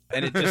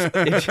and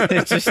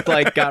it just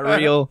like got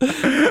real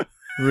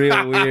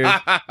weird.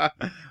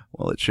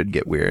 Well, it should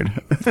get weird.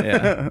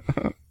 Yeah.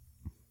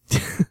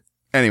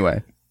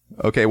 Anyway.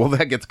 Okay, well,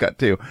 that gets cut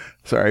too.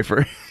 Sorry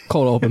for...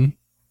 Cold open.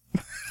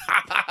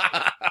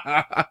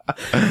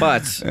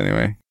 But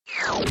Anyway.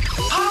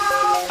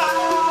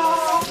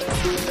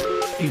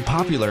 A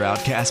popular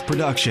Outcast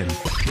production.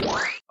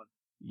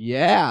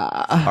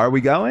 Yeah. Are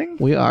we going?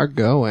 We are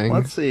going.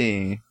 Let's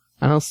see.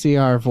 I don't see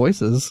our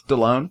voices.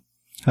 Stallone?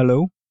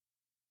 hello.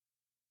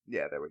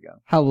 Yeah, there we go.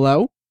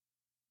 Hello?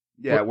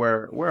 Yeah,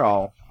 we're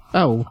all...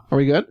 Oh, are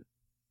we good?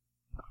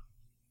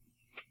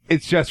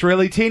 It's just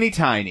really teeny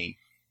tiny.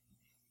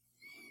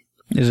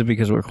 Is it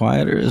because we're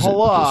quiet or is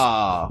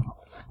Hello.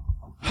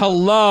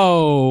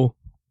 Hello.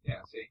 Yeah,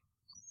 see.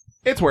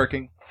 It's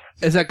working.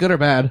 Is that good or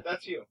bad?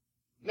 That's you.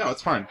 No,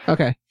 it's fine.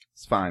 Okay.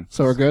 It's fine.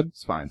 So we're good?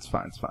 It's fine. It's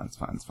fine. It's fine. It's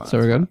fine. It's fine. So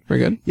we're good? We're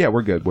good? Yeah,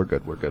 we're good. We're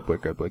good. We're good. We're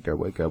good. We're good.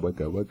 We're good. We're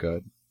good. We're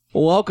good.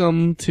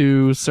 Welcome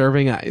to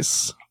Serving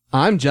Ice.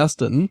 I'm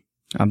Justin,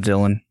 I'm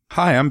Dylan.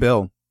 Hi, I'm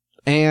Bill.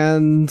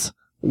 and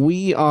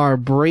we are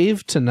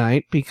brave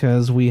tonight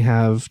because we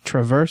have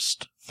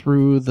traversed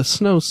through the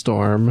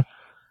snowstorm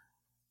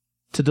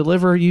to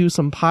deliver you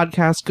some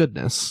podcast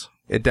goodness.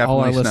 It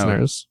All our definitely snowed.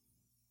 listeners.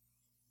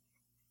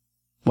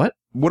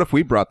 What if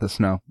we brought the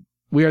snow?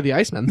 We are the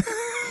Icemen.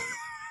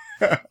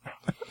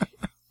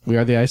 We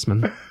are the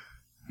Icemen.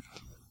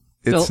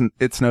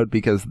 It snowed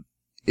because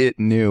it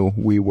knew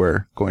we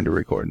were going to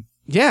record.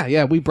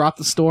 Yeah, we brought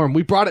the storm.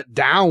 We brought it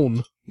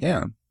down.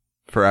 Yeah.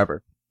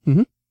 Forever.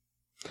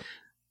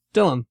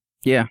 Dylan,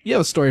 Yeah. you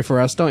have a story for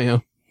us, don't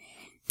you?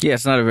 Yeah,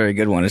 it's not a very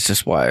good one. It's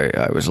just why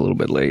I was a little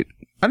bit late.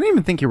 I didn't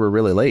even think you were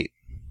really late.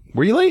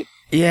 Were you late?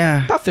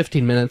 Yeah. About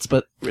 15 minutes,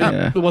 but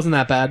Yeah. it wasn't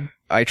that bad.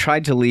 I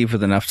tried to leave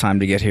with enough time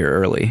to get here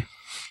early,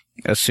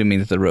 assuming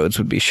that the roads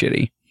would be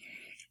shitty.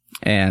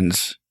 And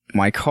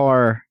my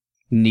car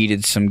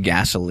needed some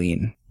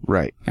gasoline.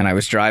 Right. And I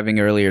was driving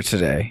earlier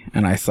today,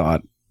 and I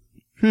thought,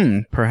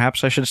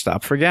 perhaps I should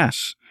stop for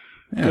gas.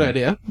 Yeah. Good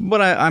idea.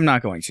 But I'm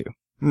not going to.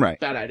 Right.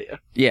 Bad idea.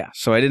 Yeah,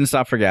 so I didn't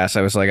stop for gas.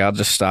 I was like, I'll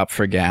just stop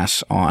for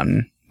gas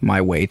on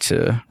my way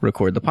to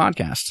record the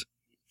podcast.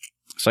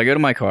 So I go to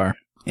my car,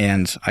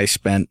 and I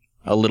spent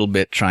a little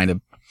bit trying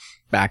to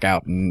back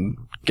out and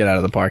get out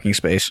of the parking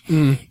space.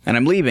 And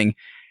I'm leaving,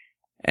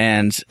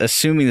 and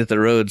assuming that the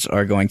roads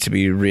are going to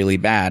be really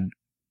bad,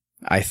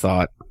 I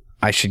thought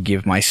I should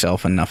give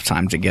myself enough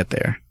time to get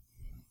there.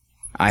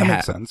 That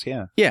makes sense,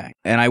 yeah. Yeah,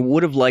 and I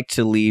would have liked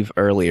to leave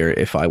earlier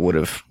if I would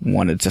have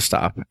wanted to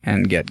stop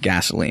and get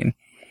gasoline.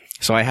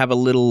 So I have a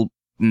little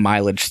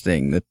mileage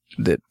thing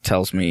that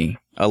tells me,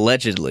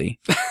 allegedly,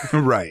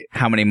 Right.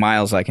 how many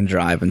miles I can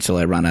drive until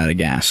I run out of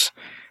gas.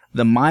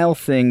 The mile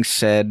thing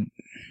said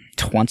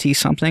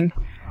 20-something.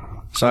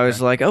 So I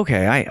was like,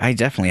 okay, I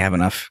definitely have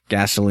enough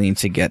gasoline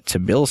to get to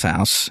Bill's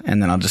house,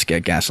 and then I'll just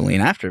get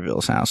gasoline after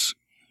Bill's house.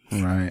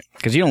 Right.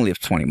 Because you don't live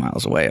 20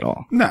 miles away at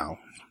all. No.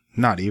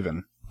 Not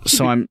even.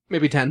 So I'm...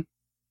 Maybe 10.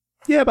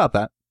 Yeah, about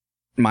that.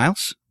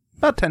 Miles?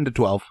 About 10 to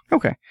 12.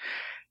 Okay.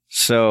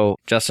 So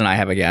Justin and I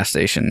have a gas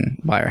station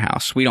by our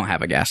house. We don't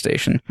have a gas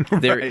station.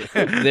 There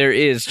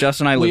is.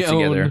 Justin and I live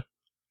together,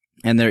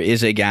 and there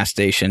is a gas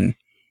station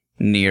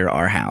near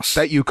our house.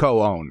 That you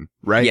co-own,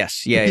 right?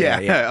 Yes. Yeah.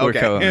 We're Okay.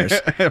 co-owners.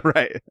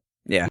 Right.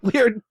 Yeah. We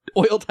are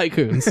oil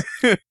tycoons.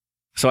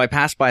 So I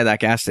passed by that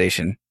gas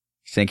station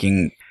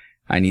thinking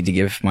I need to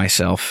give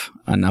myself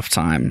enough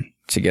time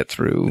to get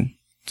through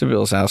to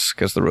Bill's house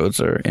because the roads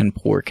are in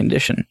poor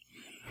condition.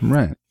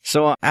 Right.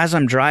 So as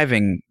I'm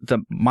driving, the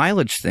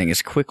mileage thing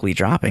is quickly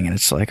dropping, and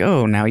it's like,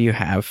 oh, now you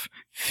have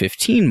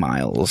 15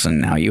 miles,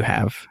 and now you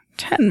have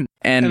 10.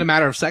 And In a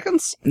matter of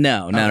seconds?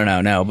 No.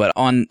 But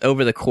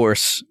over the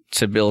course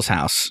to Bill's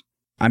house,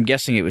 I'm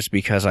guessing it was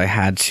because I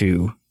had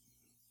to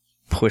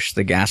push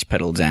the gas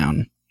pedal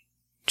down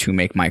to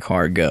make my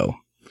car go.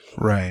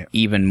 Right.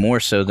 Even more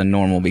so than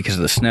normal because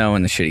of the snow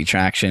and the shitty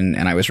traction,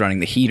 and I was running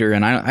the heater,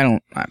 and I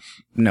don't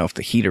know if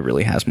the heater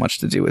really has much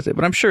to do with it,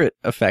 but I'm sure it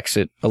affects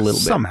it a little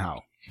bit. Somehow.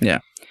 Yeah.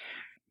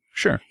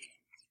 Sure.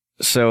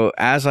 So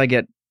as I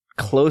get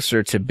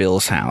closer to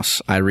Bill's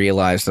house, I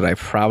realize that I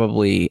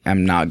probably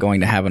am not going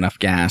to have enough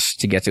gas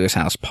to get to his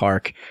house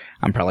park.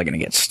 I'm probably going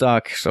to get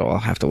stuck, so I'll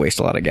have to waste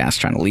a lot of gas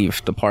trying to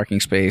leave the parking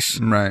space.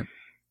 Right.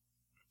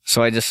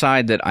 So I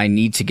decide that I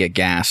need to get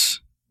gas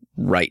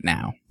right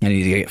now. I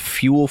need to get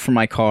fuel for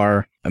my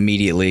car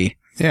immediately,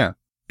 Yeah.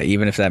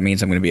 even if that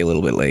means I'm going to be a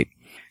little bit late.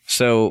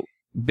 So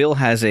Bill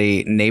has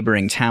a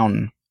neighboring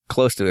town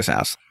close to his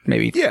house,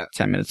 maybe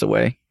 10 minutes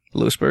away,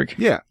 Lewisburg.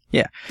 Yeah.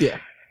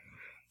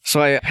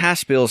 So I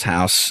pass Bill's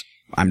house.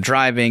 I'm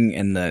driving,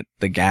 and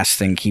the gas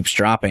thing keeps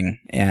dropping,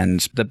 and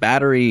the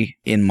battery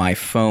in my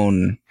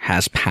phone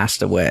has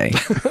passed away.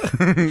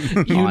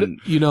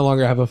 You no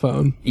longer have a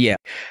phone. Yeah.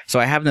 So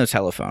I have no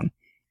telephone,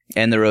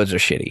 and the roads are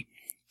shitty.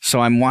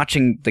 So I'm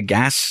watching the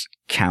gas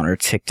counter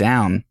tick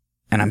down,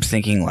 and I'm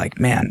thinking, like,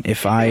 man,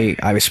 if I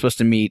was supposed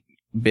to meet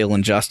Bill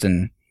and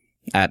Justin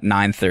at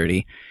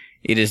 9:30,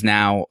 it is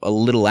now a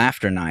little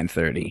after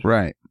 9:30.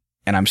 Right.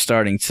 And I'm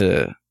starting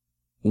to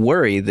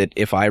worry that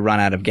if I run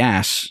out of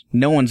gas,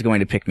 no one's going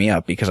to pick me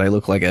up because I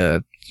look like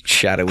a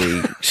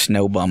shadowy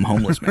snow bum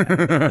homeless man.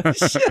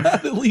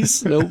 At least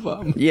snow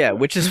bum. Yeah,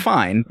 which is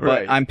fine, but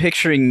Right. I'm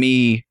picturing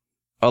me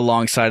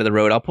alongside of the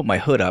road. I'll put my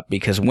hood up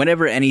because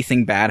whenever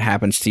anything bad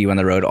happens to you on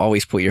the road,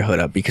 always put your hood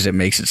up because it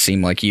makes it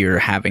seem like you're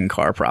having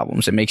car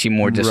problems. It makes you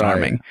more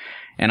disarming. Right.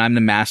 And I'm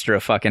the master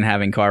of fucking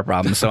having car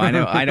problems, so I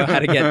know how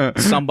to get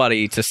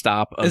somebody to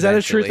stop. Is that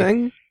a true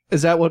eventually. thing?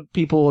 Is that what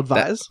people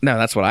advise? No,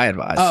 that's what I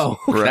advise. Oh,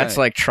 Right. That's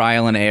like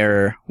trial and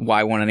error.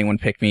 Why won't anyone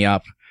pick me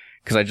up?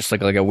 Because I just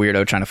look like a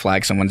weirdo trying to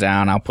flag someone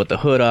down. I'll put the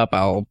hood up.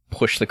 I'll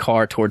push the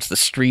car towards the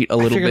street a I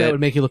little figured that bit.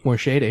 would make you look more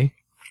shady.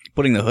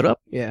 Putting the hood up,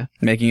 Yeah.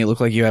 making it look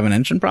like you have an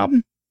engine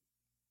problem.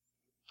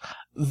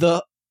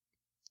 All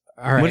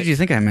right. What did you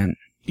think I meant?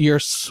 Your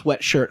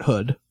sweatshirt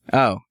hood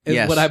Oh, is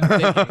yes. what I'm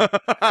thinking.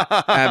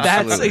 That's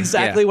Absolutely,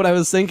 exactly what I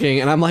was thinking.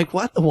 And I'm like,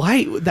 what?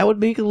 Why? That would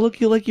make it look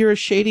you like you're a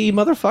shady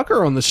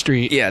motherfucker on the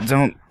street. Yeah,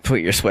 don't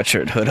put your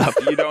sweatshirt hood up.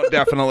 You don't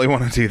definitely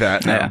want to do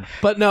that. No. Yeah.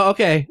 But no,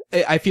 okay.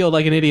 I feel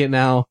like an idiot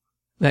now.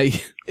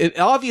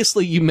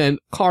 Obviously you meant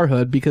car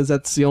hood because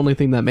that's the only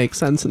thing that makes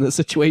sense in this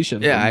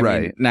situation. Yeah, I mean,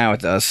 Right. now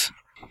it does.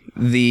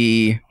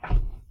 I'm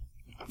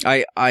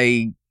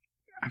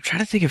trying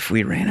to think if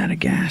we ran out of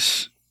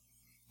gas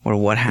or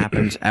what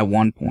happened at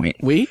one point.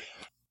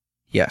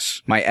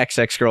 Yes, my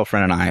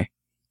ex-girlfriend and I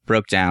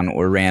broke down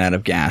or ran out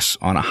of gas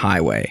on a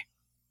highway,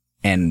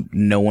 and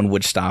no one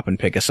would stop and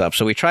pick us up.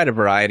 So we tried a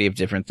variety of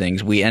different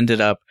things. We ended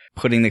up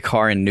putting the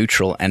car in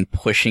neutral and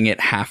pushing it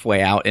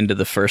halfway out into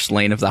the first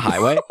lane of the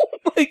highway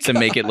to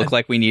make it look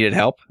like we needed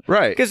help.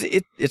 Right. Because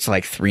it's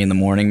like 3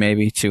 a.m,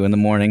 maybe 2 a.m.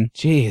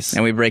 Jeez.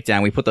 And we break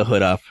down, we put the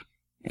hood up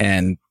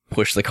and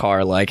push the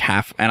car like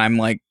half. And I'm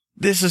like,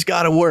 this has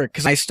got to work.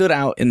 Because I stood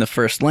out in the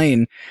first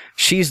lane.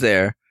 She's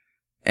there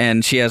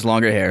and she has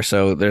longer hair.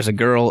 So there's a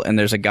girl and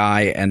there's a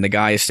guy. And the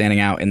guy is standing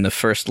out in the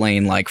first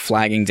lane, like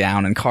flagging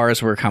down. And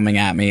cars were coming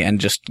at me and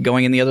just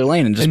going in the other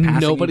lane and just passing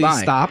nobody me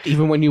by. stopped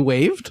even when you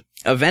waved?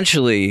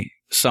 Eventually,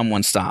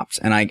 someone stopped.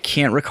 And I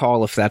can't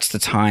recall if that's the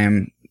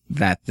time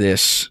that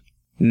this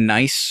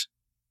nice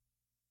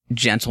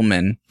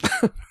gentleman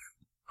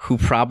who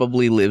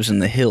probably lives in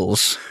the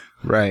hills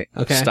Right.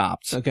 Okay.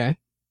 stopped Okay.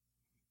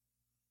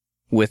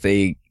 with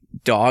a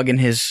dog in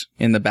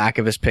the back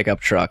of his pickup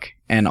truck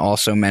and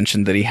also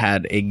mentioned that he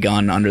had a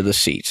gun under the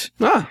seat.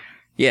 Ah,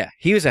 Yeah,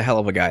 he was a hell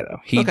of a guy though.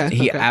 He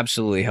Okay.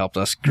 absolutely helped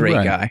us. Great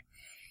Right. guy.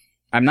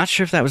 I'm not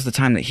sure if that was the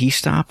time that he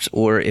stopped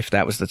or if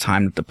that was the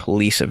time that the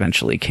police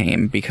eventually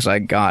came because I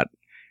got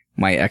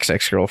my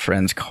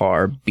ex-girlfriend's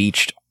car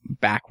beached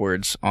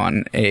backwards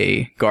on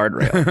a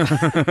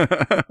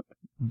guardrail.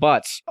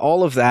 But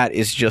all of that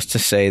is just to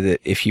say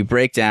that if you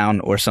break down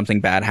or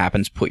something bad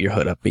happens, put your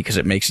hood up because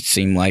it makes it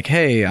seem like,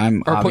 hey, I'm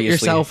or put obviously...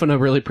 yourself in a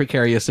really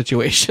precarious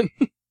situation.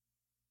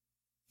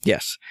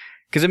 Yes.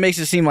 Because it makes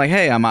it seem like,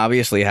 hey, I'm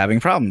obviously having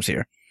problems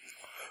here.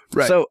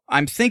 Right. So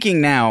I'm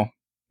thinking now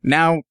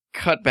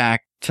cut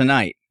back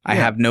tonight. I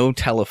Yeah. have no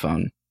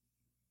telephone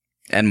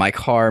and my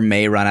car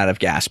may run out of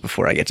gas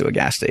before I get to a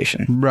gas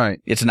station. Right.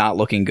 It's not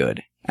looking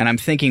good. And I'm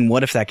thinking,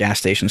 what if that gas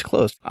station's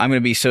closed? I'm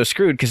going to be so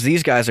screwed because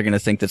these guys are going to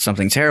think that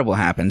something terrible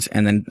happens.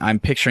 And then I'm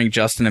picturing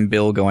Justin and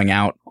Bill going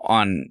out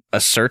on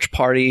a search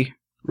party,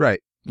 Right.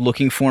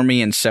 looking for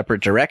me in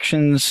separate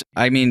directions.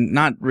 I mean,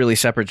 not really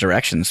separate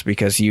directions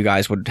because you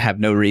guys would have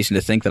no reason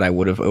to think that I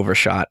would have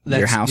overshot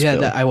your house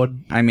bill. I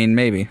would. I mean,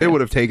 maybe. It would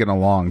have taken a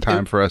long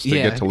time for us to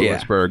yeah, get to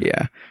Lewisburg.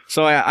 Yeah.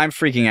 So I'm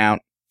freaking out.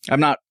 I'm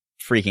not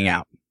freaking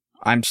out.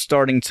 I'm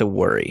starting to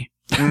worry.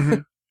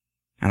 Mhm.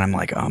 And I'm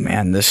like, oh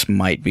man, this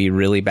might be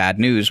really bad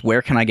news.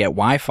 Where can I get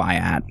Wi-Fi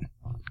at?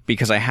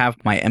 Because I have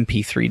my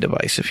MP3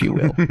 device, if you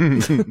will.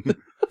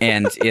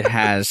 And it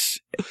has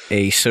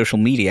a social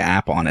media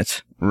app on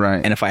it.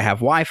 Right. And if I have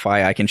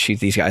Wi-Fi, I can shoot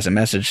these guys a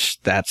message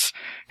that's,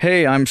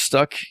 hey, I'm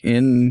stuck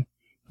in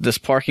this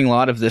parking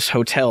lot of this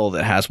hotel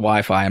that has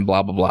Wi-Fi and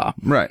blah, blah, blah.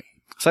 Right.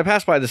 So I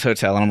pass by this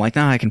hotel and I'm like,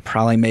 no, I can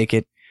probably make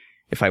it.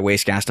 If I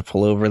waste gas to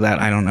pull over that,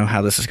 I don't know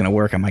how this is going to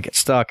work. I might get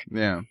stuck.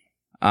 Yeah.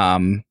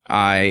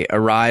 I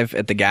arrive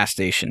at the gas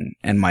station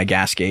and my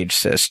gas gauge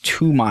says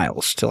 2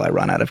 miles till I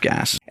run out of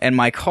gas. And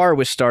my car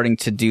was starting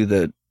to do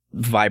the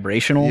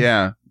vibrational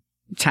Yeah.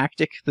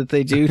 tactic that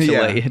they do to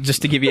Yeah. like,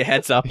 just to give you a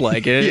heads up,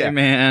 like, hey, Yeah.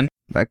 man.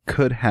 That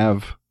could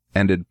have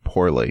ended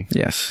poorly.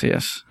 Yes,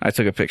 yes. I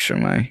took a picture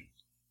of my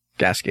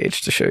gas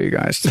gauge to show you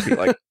guys to be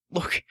like,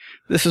 look,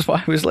 this is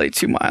why I was late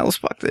 2 miles.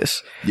 Fuck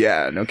this.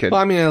 Yeah. No kidding.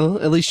 Well, I mean,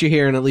 at least you're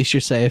here and at least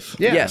you're safe.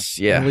 Yeah. Yes,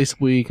 yeah. At least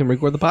we can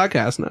record the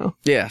podcast now.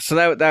 Yeah, so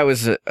that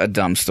was a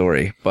dumb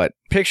story, but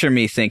picture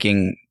me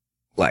thinking,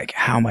 like,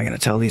 how am I going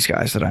to tell these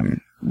guys that I'm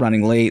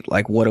running late?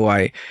 Like,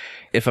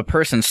 if a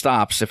person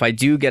stops, if I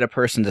do get a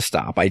person to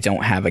stop, I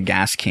don't have a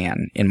gas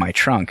can in my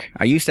trunk.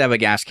 I used to have a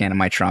gas can in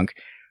my trunk,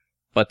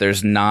 but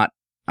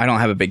I don't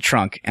have a big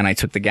trunk, and I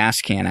took the gas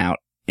can out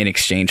in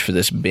exchange for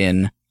this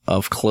bin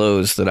of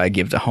clothes that I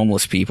give to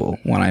homeless people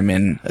when I'm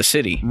in a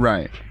city.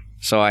 Right.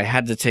 So I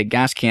had to take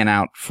gas can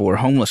out for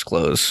homeless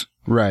clothes.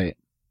 Right.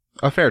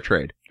 A fair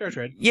trade. Fair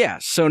trade. Yeah.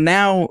 So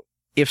now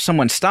if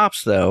someone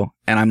stops though,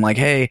 and I'm like,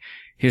 hey,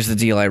 here's the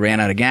deal. I ran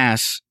out of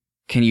gas.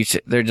 Can you,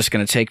 they're just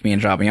going to take me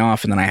and drop me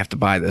off. And then I have to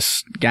buy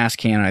this gas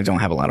can. And I don't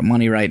have a lot of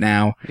money right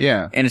now.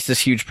 Yeah. And it's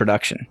this huge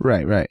production.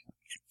 Right.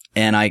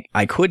 And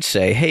I could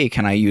say, hey,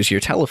 can I use your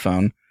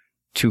telephone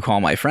to call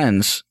my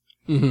friends?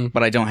 Mm-hmm.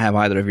 But I don't have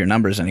either of your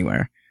numbers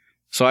anywhere.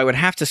 So I would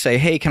have to say,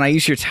 hey, can I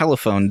use your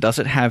telephone? Does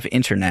it have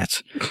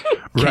internet?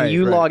 Can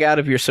you log out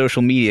of your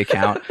social media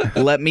account?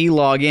 Let me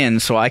log in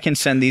so I can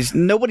send these.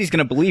 Nobody's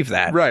going to believe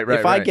that. Right.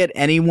 If I get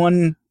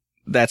anyone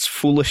that's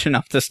foolish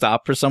enough to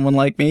stop for someone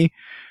like me,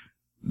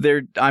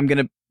 I'm going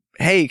to,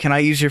 hey, can I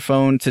use your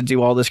phone to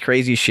do all this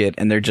crazy shit?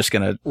 And they're just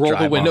going to roll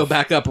the window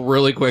back up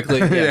really quickly.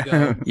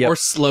 Yep. Or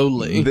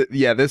slowly.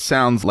 This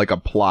sounds like a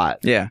plot.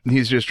 Yeah.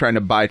 He's just trying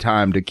to buy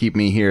time to keep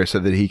me here so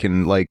that he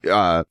can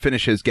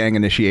finish his gang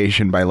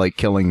initiation by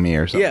killing me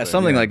or something. Yeah,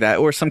 something like that.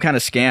 Or some kind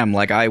of scam,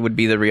 like I would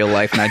be the real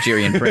life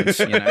Nigerian prince,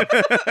 you know?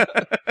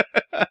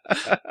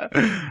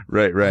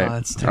 Right. Oh,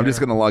 that's I'm just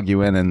going to log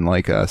you in and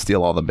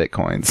steal all the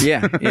bitcoins.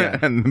 Yeah.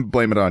 And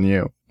blame it on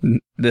you.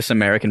 This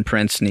American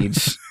prince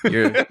needs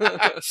your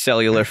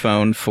cellular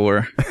phone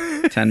for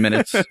 10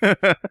 minutes.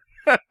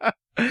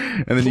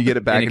 And then you get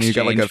it back and you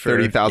got a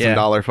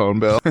 $30,000 phone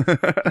bill.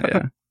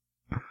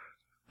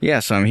 Yeah,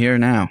 so I'm here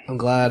now. I'm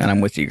glad. And I'm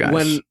with you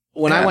guys.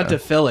 When I went to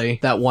Philly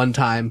that one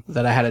time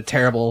that I had a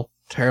terrible,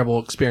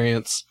 terrible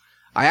experience,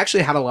 I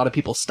actually had a lot of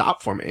people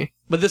stop for me.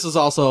 But this was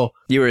also...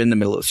 You were in the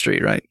middle of the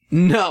street, right?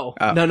 No.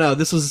 Oh. No.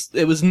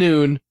 It was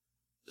noon.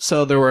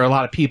 So there were a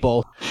lot of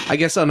people. I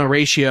guess on a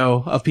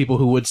ratio of people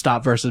who would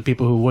stop versus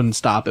people who wouldn't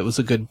stop, it was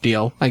a good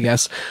deal, I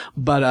guess.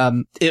 But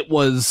it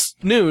was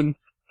noon,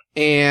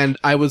 and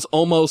I was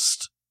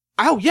almost...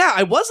 Oh, yeah,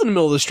 I was in the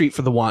middle of the street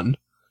for the one.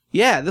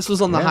 Yeah, this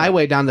was on the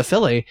highway down to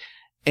Philly,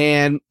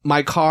 and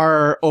my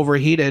car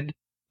overheated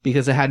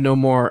because it had no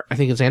more... I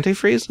think it's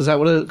antifreeze? Is that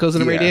what it goes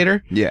in the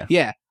radiator? Yeah.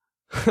 Yeah.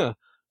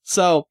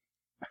 So...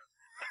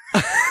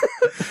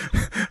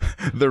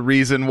 The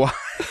reason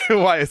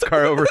why his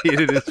car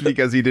overheated is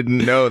because he didn't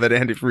know that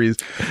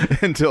antifreeze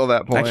until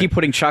that point. I keep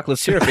putting chocolate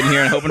syrup in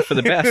here and hoping for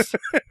the best.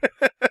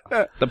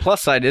 The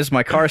plus side is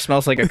my car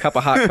smells like a cup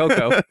of hot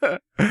cocoa.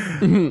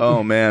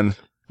 Oh, man.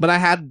 But I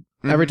had,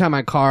 every time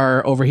my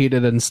car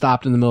overheated and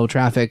stopped in the middle of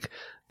traffic,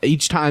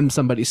 each time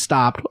somebody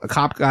stopped, a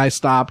cop guy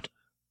stopped,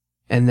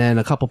 and then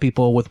a couple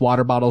people with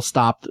water bottles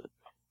stopped,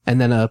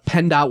 and then a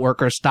PennDOT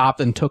worker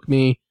stopped and took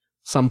me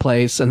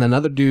someplace, and then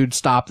another dude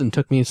stopped and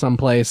took me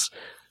someplace.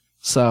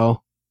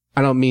 So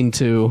I don't mean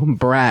to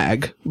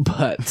brag,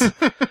 but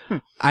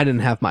I didn't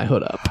have my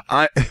hood up.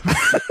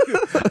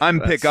 I'm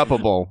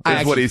pick-upable,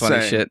 is what he's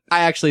saying. Shit.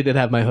 I actually did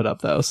have my hood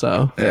up, though,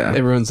 so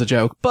it ruins the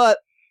joke. But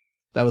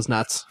that was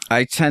nuts.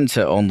 I tend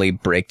to only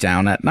break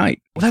down at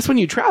night. Well, that's when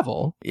you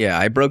travel. Yeah,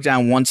 I broke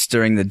down once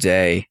during the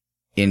day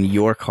in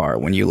your car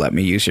when you let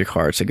me use your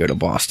car to go to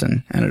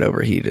Boston, and it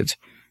overheated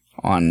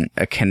on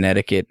a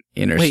Connecticut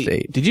interstate.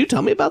 Wait, did you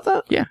tell me about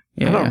that? Yeah.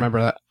 I don't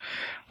remember that.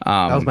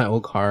 That was my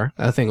old car.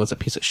 That thing was a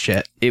piece of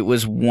shit. It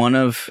was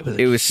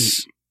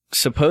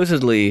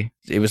supposedly,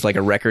 it was like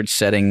a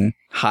record-setting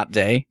hot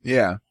day.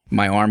 Yeah.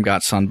 My arm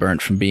got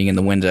sunburnt from being in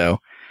the window,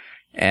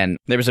 and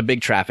there was a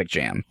big traffic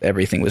jam.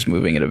 Everything was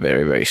moving at a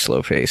very, very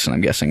slow pace, and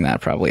I'm guessing that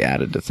probably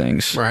added to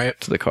things, right,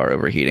 to the car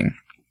overheating.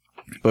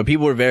 But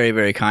people were very,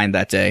 very kind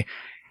that day,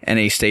 and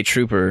a state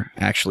trooper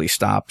actually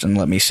stopped and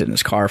let me sit in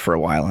his car for a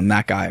while, and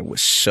that guy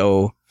was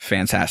so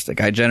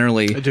fantastic. I do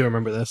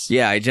remember this.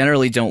 Yeah, I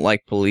generally don't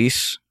like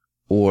police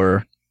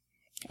or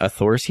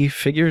authority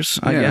figures,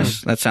 I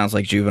guess. That sounds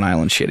like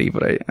juvenile and shitty,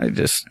 but I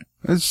just...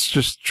 It's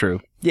just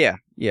true. Yeah.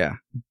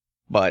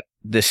 But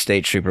this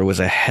state trooper was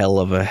a hell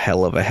of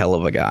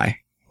a guy.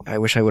 I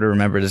wish I would have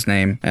remembered his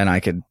name, and I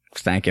could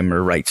thank him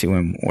or write to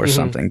him or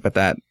something, but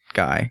that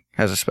guy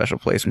has a special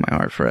place in my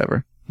heart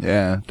forever.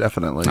 Yeah,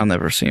 definitely. I'll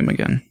never see him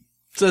again.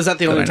 So is that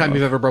the only time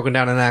you've ever broken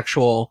down an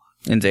actual...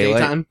 In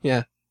daylight? Daytime?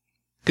 Yeah.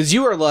 Because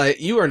you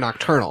are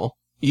nocturnal.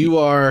 You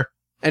are...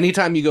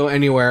 Anytime you go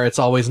anywhere, it's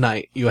always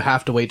night. You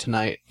have to wait to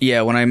night.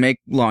 Yeah, when I make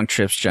long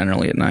trips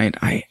generally at night,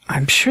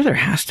 I'm sure there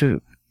has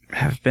to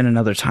have been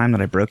another time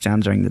that I broke down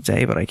during the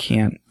day, but I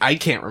can't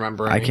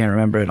remember. I can't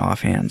remember it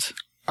offhand.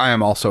 I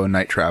am also a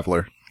night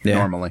traveler,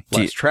 normally.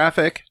 Less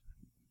traffic.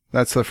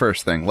 That's the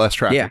first thing. Less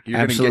traffic. Yeah, you're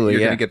absolutely.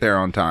 You're going to get there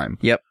on time.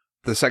 Yep.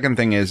 The second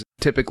thing is,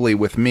 typically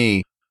with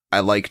me,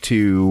 I like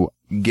to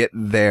get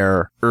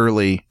there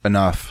early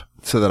enough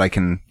so that I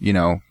can,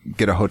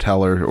 get a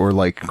hotel or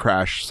like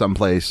crash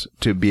someplace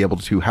to be able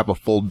to have a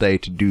full day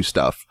to do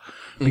stuff.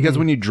 Because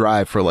when you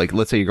drive for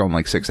let's say you're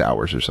going 6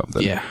 hours or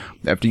something. Yeah.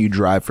 After you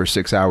drive for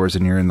 6 hours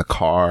and you're in the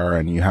car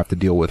and you have to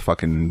deal with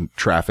fucking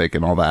traffic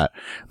and all that,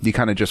 you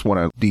kind of just want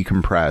to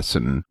decompress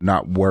and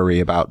not worry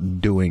about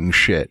doing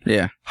shit.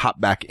 Yeah.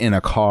 Hop back in a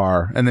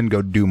car and then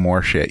go do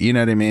more shit. You know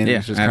what I mean? Yeah,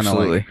 it's just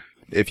absolutely.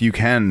 If you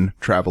can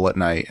travel at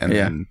night and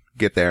then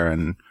get there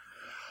and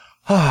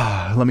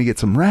let me get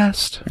some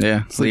rest.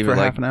 Yeah. Sleep for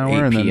half an hour 8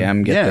 and then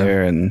p.m. Get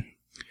there and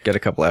get a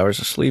couple hours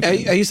of sleep. I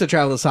used to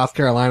travel to South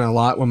Carolina a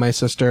lot when my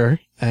sister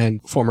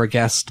and former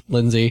guest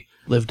Lindsay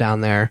lived down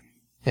there.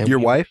 And Your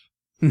wife?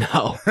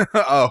 No,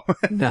 Oh,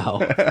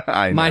 no.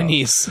 I know. My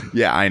niece.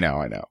 Yeah, I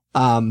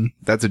know.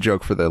 That's a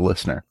joke for the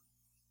listener.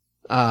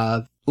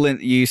 Lynn,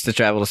 you used to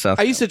travel to South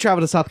I used to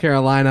travel to South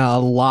Carolina a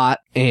lot,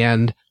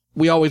 and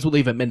we always would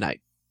leave at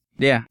midnight.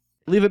 Yeah.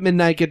 Leave at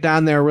midnight, get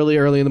down there really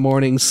early in the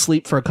morning,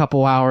 sleep for a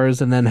couple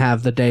hours, and then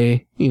have the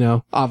day,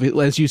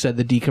 obviously, as you said,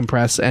 the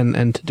decompress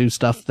and to do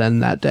stuff then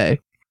that day.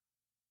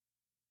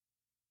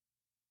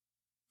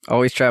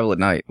 Always travel at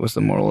night was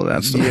the moral of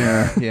that story.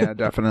 Yeah,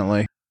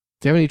 definitely.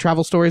 Do you have any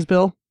travel stories,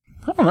 Bill?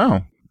 I don't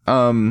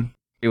know.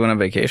 You went on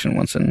vacation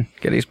once in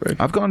Gettysburg.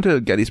 I've gone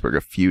to Gettysburg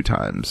a few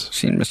times.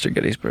 Seen Mr.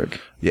 Gettysburg.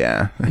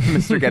 Yeah.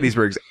 Mr.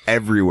 Gettysburg's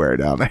everywhere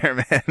down there,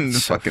 man.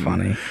 It's so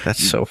funny.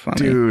 That's so funny.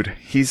 Dude,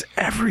 he's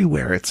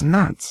everywhere. It's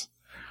nuts.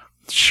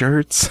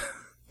 Shirts.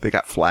 They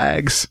got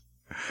flags.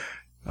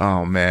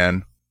 Oh,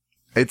 man.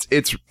 It's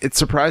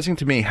surprising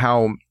to me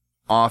how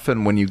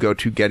often when you go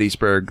to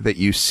Gettysburg that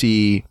you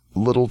see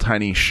little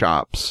tiny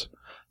shops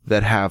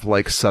that have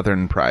like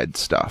Southern Pride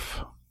stuff.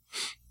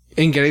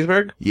 In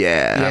Gettysburg?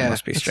 Yeah. That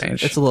must be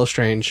strange. It's a little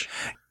strange.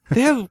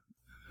 They have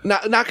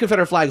not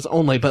Confederate flags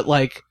only, but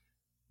like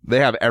They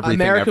have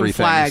everything, American everything.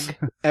 flag,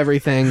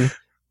 everything,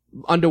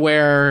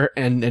 underwear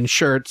and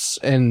shirts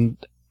and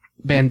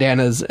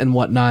bandanas and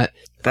whatnot.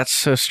 That's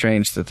so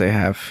strange that they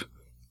have.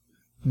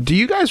 Do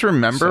you guys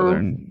remember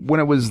Southern.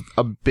 when it was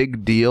a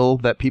big deal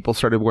that people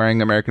started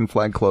wearing American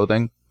flag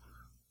clothing?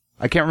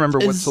 I can't remember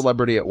what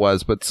celebrity it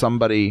was, but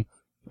somebody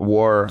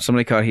wore...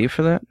 Somebody caught heat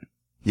for that?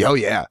 Oh,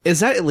 yeah.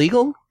 Is that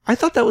illegal? I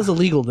thought that was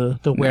illegal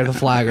to wear the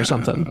flag or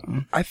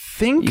something. I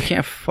think... You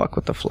can't fuck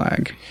with the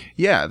flag.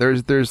 Yeah,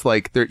 there's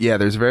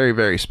very,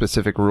 very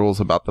specific rules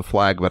about the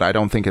flag, but I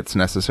don't think it's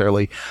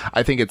necessarily...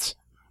 I think it's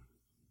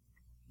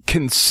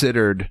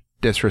considered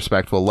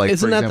disrespectful. Like,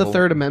 Isn't for that example, the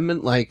Third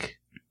Amendment? Like,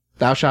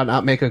 thou shalt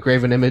not make a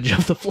graven image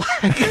of the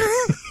flag.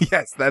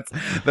 Yes, that's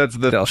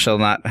the... Thou shall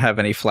not have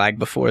any flag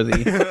before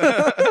thee.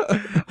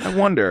 I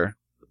wonder...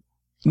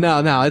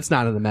 No, it's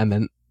not an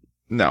amendment.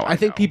 No, I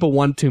think people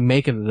want to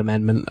make it an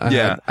amendment.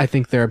 Yeah. I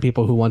think there are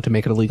people who want to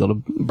make it illegal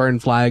to burn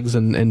flags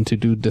and to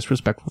do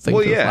disrespectful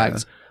things to the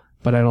flags.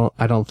 But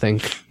I don't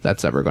think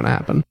that's ever going to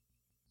happen.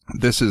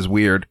 This is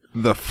weird.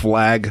 The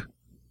flag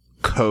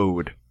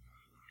code.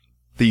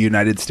 The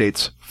United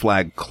States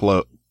flag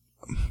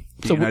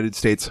United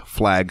States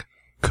flag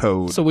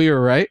code. So we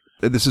were right?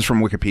 This is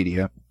from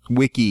Wikipedia.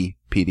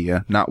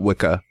 Wikipedia, not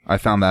Wicca. I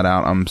found that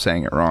out. I'm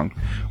saying it wrong.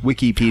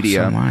 Wikipedia.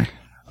 So am I.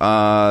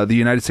 The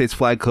United States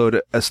Flag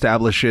Code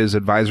establishes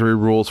advisory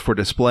rules for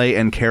display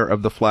and care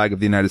of the flag of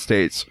the United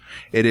States.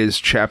 It is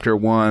Chapter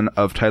 1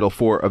 of Title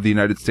 4 of the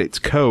United States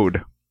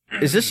Code.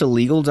 Is this a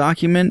legal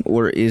document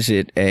or is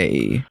it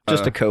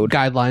just a code?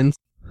 Guidelines.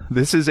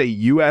 This is a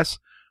U.S.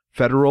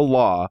 federal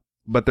law,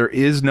 but there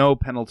is no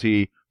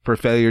penalty for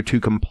failure to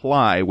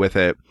comply with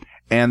it,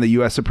 and the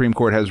U.S. Supreme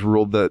Court has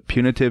ruled that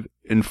punitive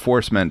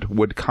enforcement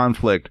would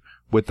conflict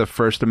with the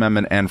First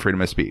Amendment and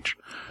freedom of speech.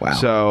 Wow.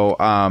 So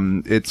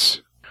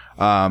it's...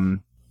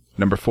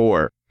 number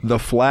 4, the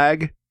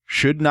flag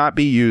should not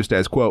be used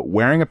as, quote,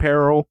 wearing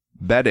apparel,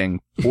 bedding,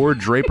 or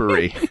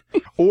drapery,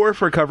 or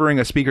for covering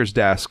a speaker's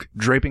desk,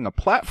 draping a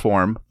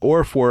platform,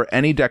 or for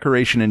any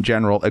decoration in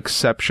general,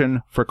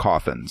 exception for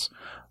coffins.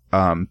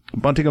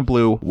 Bunting of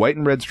blue, white,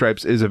 and red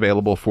stripes is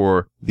available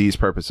for these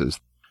purposes.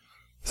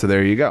 So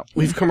there you go.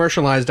 We've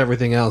commercialized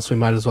everything else. We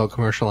might as well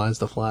commercialize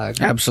the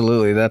flag.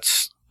 Absolutely.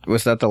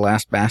 Was that the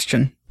last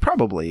bastion?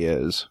 Probably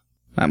is.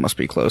 That must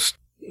be close.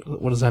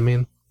 What does that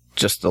mean?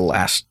 Just the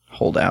last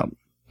holdout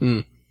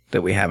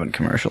that we haven't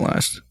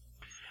commercialized.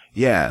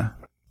 Yeah.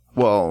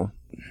 Well,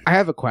 I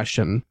have a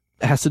question.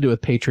 It has to do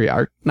with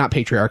not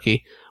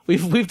patriarchy.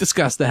 We've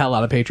discussed the hell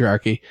out of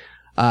patriarchy.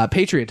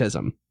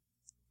 Patriotism.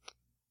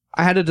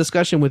 I had a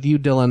discussion with you,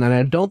 Dylan, and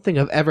I don't think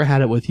I've ever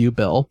had it with you,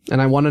 Bill.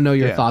 And I want to know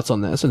your thoughts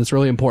on this, and it's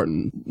really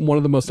important. One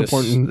of the most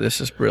important.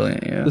 This is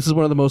brilliant. Yeah. This is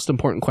one of the most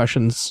important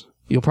questions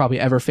you'll probably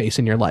ever face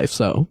in your life.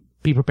 So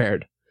be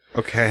prepared.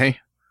 okay.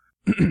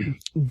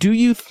 Do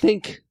you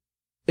think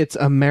it's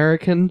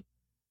American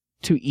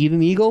to eat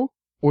an eagle,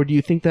 or do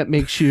you think that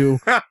makes you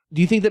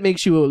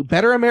a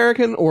better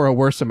American or a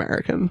worse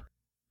American?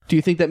 Do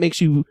you think that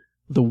makes you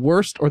the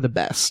worst or the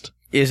best?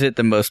 Is it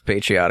the most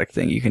patriotic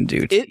thing you can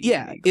do?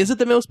 Is it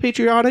the most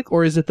patriotic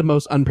or is it the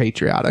most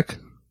unpatriotic?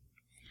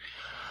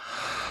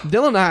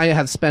 Dylan and I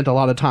have spent a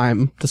lot of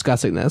time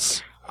discussing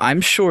this.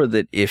 I'm sure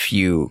that if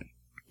you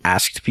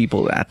asked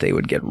people that, they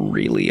would get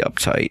really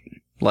uptight.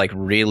 Like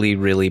really,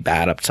 really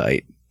bad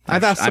uptight.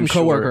 I've asked some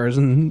coworkers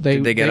and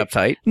did they get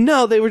uptight?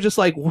 No, they were just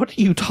like, what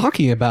are you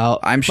talking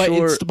about? But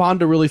it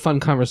spawned a really fun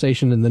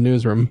conversation in the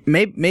newsroom.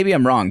 Maybe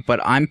I'm wrong,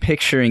 but I'm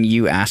picturing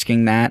you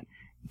asking that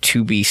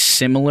to be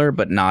similar,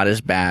 but not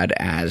as bad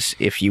as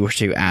if you were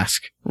to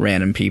ask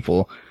random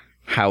people,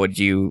 how would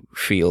you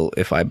feel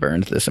if I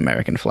burned this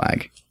American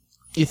flag?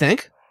 You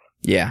think?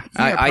 Yeah,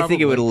 I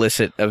think it would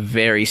elicit a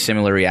very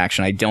similar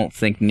reaction. I don't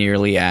think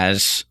nearly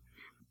as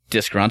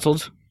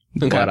disgruntled,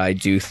 but I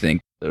do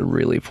think a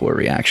really poor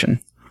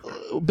reaction.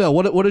 Bill,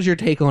 what is your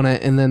take on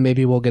it? And then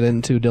maybe we'll get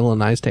into Dylan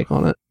and I's take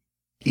on it.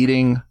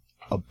 Eating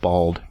a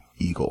bald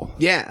eagle?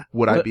 Yeah.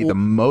 Would I be the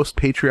most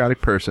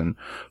patriotic person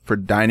for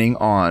dining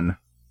on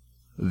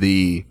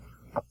the...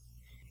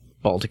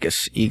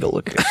 Balticus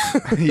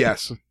Eagleicus.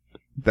 Yes,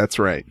 that's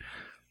right.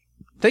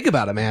 Think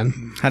about it,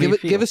 man. How do you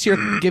feel?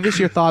 Give us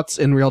your thoughts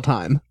in real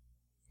time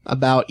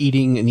about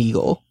eating an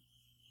eagle.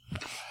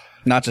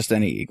 Not just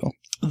any eagle.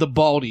 The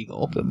bald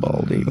eagle. The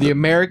bald eagle. The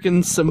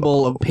American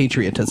symbol of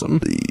patriotism.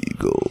 The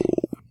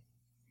eagle.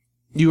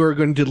 You are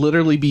going to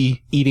literally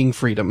be eating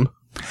freedom.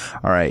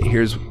 All right,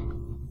 here's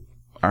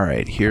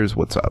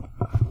what's up.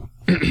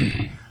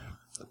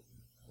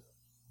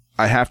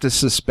 I have to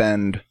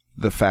suspend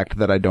the fact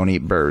that I don't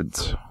eat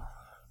birds.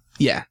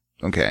 Yeah.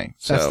 Okay,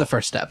 so That's the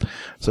first step.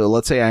 So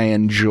let's say I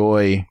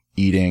enjoy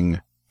eating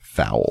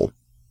fowl.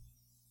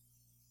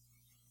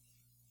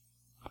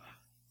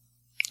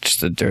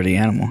 Just a dirty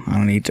animal. I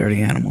don't eat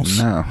dirty animals.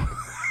 No.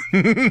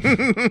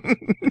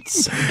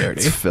 It's so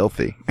dirty. It's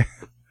filthy.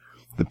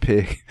 The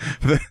pig,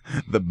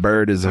 the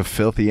bird is a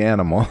filthy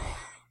animal.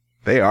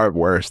 They are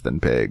worse than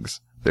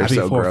pigs. They're Happy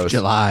so 4th of gross.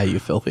 July, you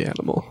filthy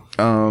animal.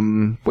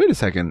 Wait a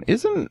second.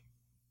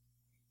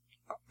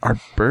 Are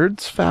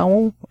birds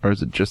fowl or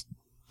is it just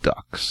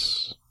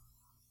ducks?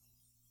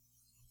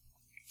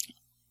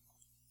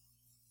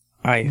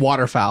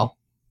 Waterfowl.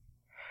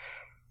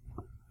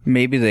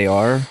 Maybe they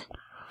are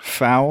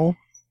fowl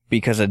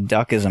because a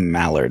duck is a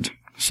mallard.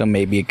 So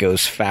maybe it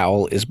goes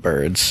fowl is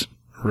birds.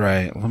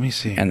 Right. Let me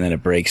see. And then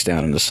it breaks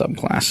down into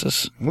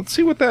subclasses. Let's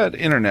see what that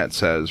internet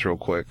says real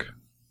quick.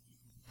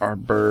 Are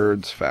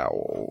birds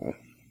fowl?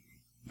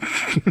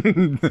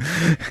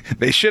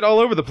 They shit all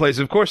over the place.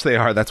 Of course they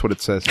are. That's what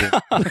it says here.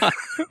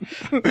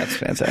 That's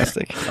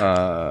fantastic.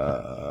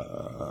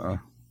 Uh,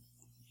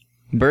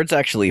 Birds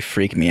actually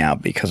freak me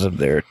out because of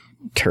their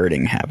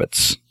turding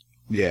habits.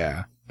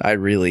 yeah.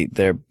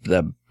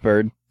 The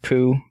bird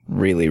poo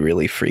really,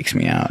 really freaks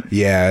me out.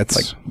 Yeah, it's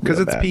Like, because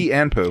real it's bad. pee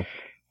and poo.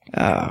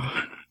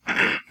 Oh,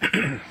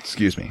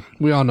 Excuse me.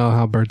 We all know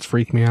how birds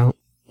freak me out.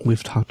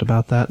 We've talked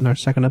about that in our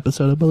second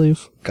episode, I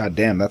believe. God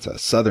damn, that's a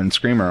southern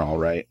screamer, all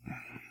right.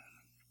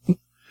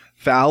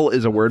 Fowl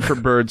is a word for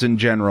birds in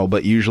general,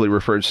 but usually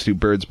refers to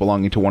birds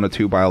belonging to one of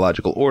two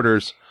biological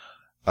orders,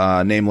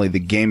 namely the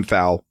game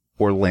fowl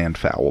or land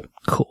fowl,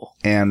 Cool.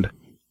 and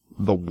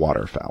the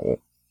waterfowl.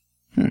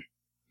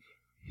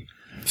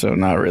 so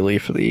not really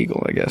for the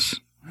eagle, I guess.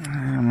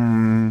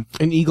 An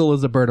eagle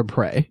is a bird of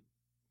prey.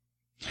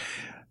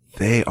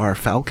 They are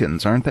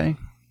falcons, aren't they?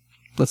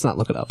 Let's not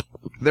look it up.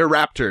 They're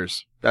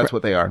raptors. That's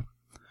what they are.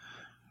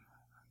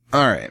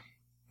 All right.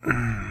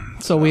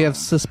 So we have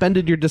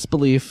suspended your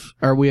disbelief,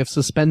 or we have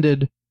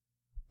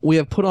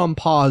put on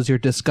pause your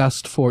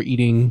disgust for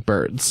eating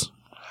birds.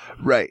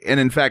 Right. And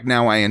in fact,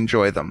 now I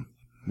enjoy them.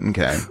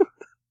 Okay.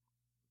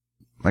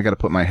 I got to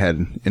put my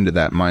head into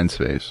that mind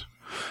space.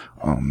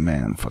 Oh,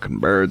 man. Fucking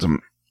birds.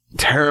 I'm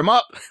tear them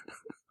up.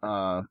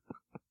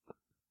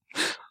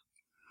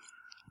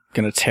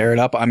 Gonna tear it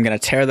up. I'm gonna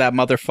tear that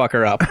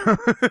motherfucker up.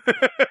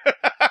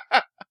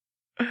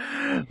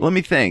 Let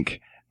me think.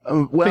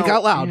 Well, Think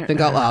out loud. Think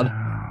out loud.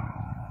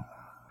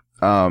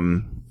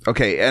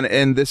 Okay.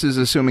 And this is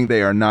assuming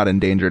they are not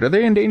endangered. Are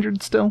they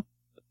endangered still?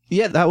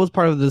 Yeah, that was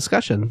part of the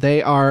discussion.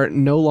 They are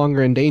no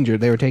longer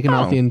endangered. They were taken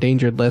off the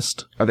endangered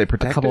list. Are they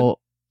protected?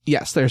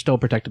 Yes, they're still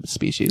protected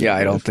species. Yeah,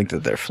 I don't think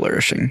that they're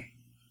flourishing.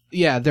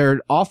 Yeah, they're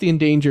off the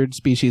endangered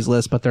species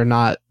list, but they're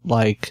not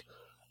like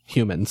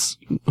humans.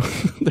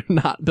 They're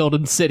not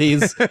building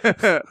cities.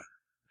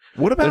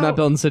 What They're not about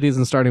building cities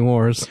and starting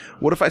wars.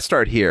 what if I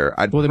start here?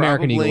 Well, the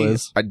American eagle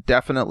is. I'd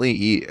definitely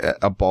eat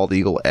a bald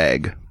eagle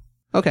egg,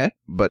 Okay.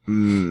 but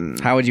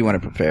How would you want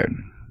it prepared?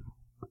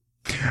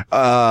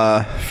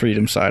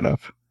 Freedom side up.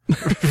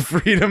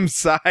 freedom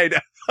side.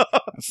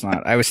 That's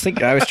not. I was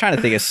trying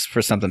to think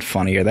for something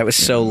funnier. That was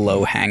so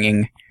low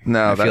hanging.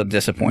 No, I feel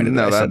disappointed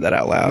that I said that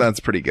out loud. That's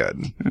pretty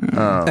good.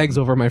 Eggs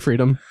over my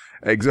freedom.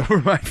 Eggs over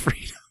my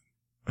freedom.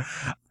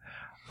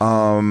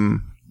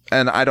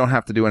 And I don't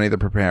have to do any of the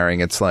preparing.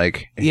 It's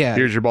like, Yeah.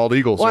 here's your bald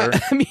eagle, Well, sir.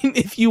 I mean,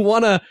 if you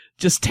want to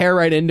just tear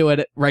right into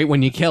it right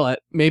when you kill it,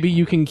 maybe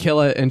you can kill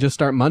it and just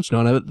start munching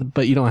on it,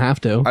 but you don't have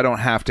to. I don't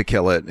have to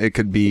kill it. It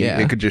could be. Yeah.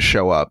 It could just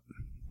show up.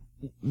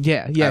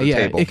 Yeah. at a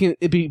table.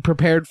 It be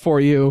prepared for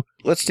you.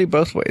 Let's do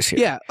both ways here.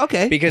 Yeah.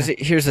 Okay. Because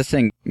here's the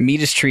thing.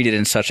 Meat is treated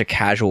in such a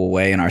casual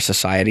way in our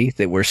society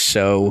that we're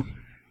so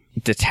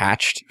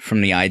detached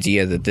from the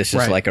idea that this is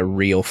Right. like a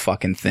real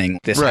fucking thing.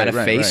 This had a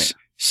Right, face.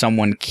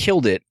 Someone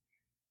killed it.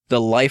 The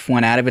life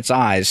went out of its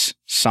eyes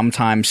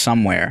sometime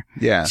somewhere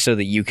Yeah. so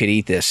that you could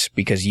eat this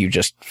because you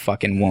just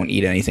fucking won't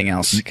eat anything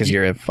else because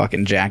you're a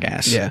fucking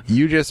jackass. yeah.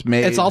 You just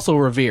made. It's also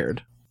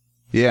revered.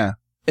 Yeah.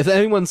 If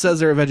anyone says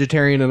they're a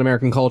vegetarian in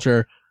American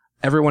culture,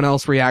 everyone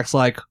else reacts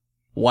like,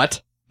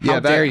 "What? How Yeah,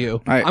 that- dare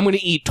you? Right. I'm going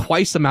to eat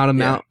twice the amount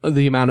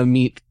of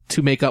meat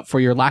to make up for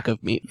your lack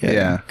of meat."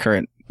 Yeah.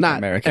 Current Not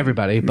American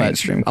everybody, but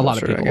mainstream a lot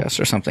of culture, people. I guess,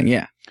 or something.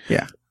 Yeah.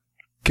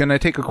 Can I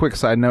take a quick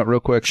side note real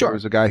quick? Sure. There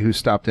was a guy who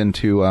stopped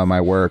into my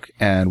work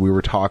and we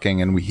were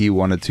talking and he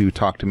wanted to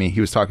talk to me.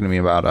 He was talking to me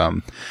about,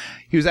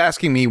 he was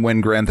asking me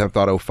when Grand Theft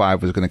Auto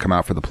 5 was going to come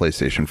out for the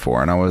PlayStation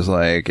 4. And I was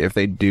like, if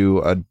they do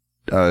a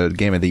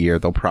Game of the Year,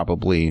 they'll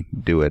probably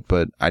do it,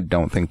 but I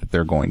don't think that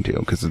they're going to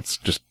because it's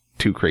just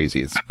too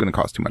crazy. It's going to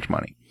cost too much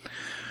money.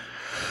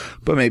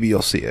 But maybe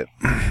you'll see it.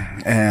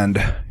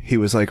 And he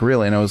was like,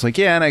 really? And I was like,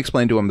 yeah. And I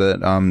explained to him that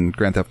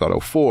Grand Theft Auto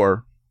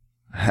 4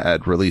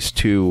 had released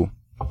 2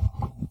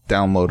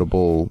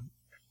 downloadable,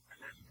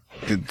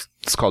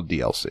 it's called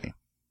DLC,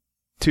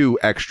 2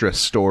 extra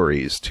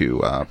stories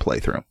to play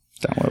through.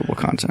 Downloadable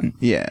content.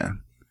 Yeah.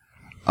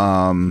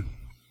 One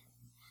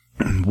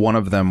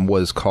of them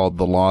was called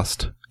The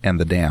Lost and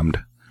the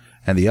Damned.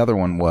 And the other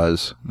one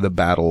was The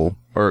Ballad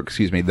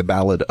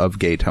of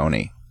Gay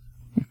Tony.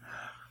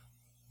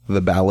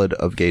 The Ballad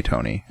of Gay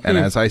Tony. And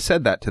as I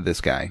said that to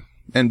this guy,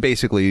 and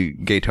basically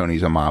Gay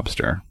Tony's a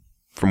mobster,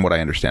 from what I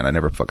understand. I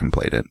never fucking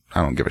played it.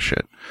 I don't give a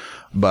shit.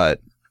 But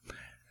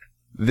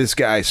this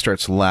guy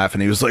starts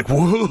laughing. He was like,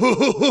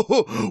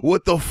 whoa,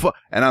 what the fuck?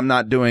 And I'm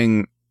not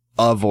doing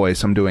a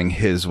voice. I'm doing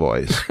his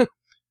voice.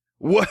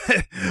 What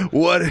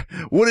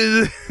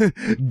is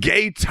it?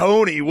 Gay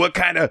Tony? What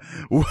kind of...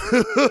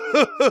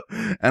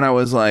 And I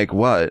was like,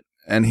 what?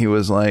 And he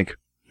was like,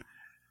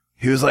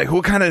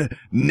 what kind of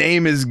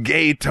name is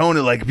Gay Tony?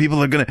 Like,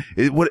 people are gonna...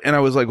 And I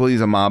was like, well,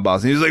 he's a mob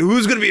boss. And he was like,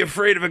 who's gonna be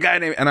afraid of a guy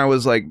named... And I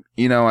was like,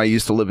 I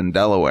used to live in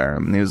Delaware.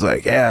 And he was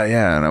like,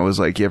 yeah. And I was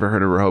like, you ever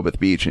heard of Rehoboth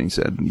Beach? And he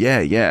said,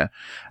 yeah.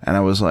 And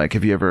I was like,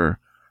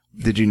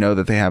 did you know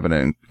that they have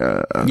an...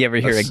 you ever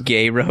hear of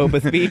gay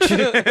Rehoboth Beach?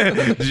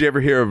 Did you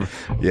ever hear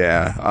of...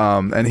 Yeah.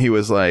 And he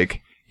was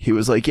like,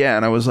 yeah.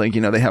 And I was like,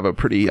 they have a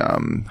pretty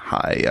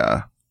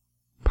high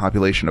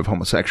population of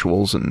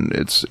homosexuals, and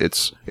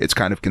it's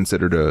kind of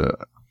considered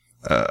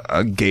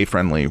a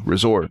gay-friendly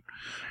resort.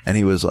 And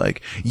he was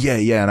like,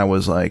 yeah. And I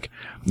was like,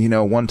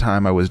 one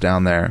time I was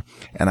down there,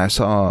 and I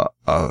saw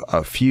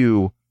a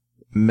few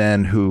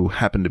men who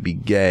happened to be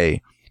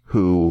gay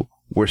who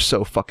were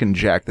so fucking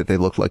jacked that they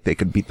looked like they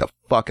could beat the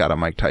fuck out of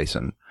Mike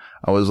Tyson.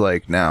 I was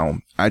like, now,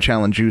 I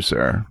challenge you,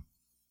 sir,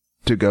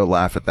 to go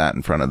laugh at that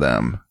in front of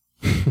them.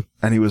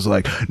 And he was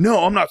like,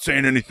 no, I'm not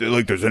saying anything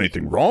like there's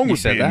anything wrong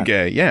with being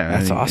gay. Yeah.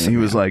 That's awesome. He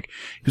was like,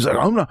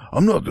 I'm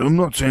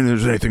not saying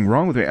there's anything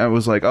wrong with me. I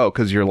was like, oh,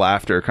 because your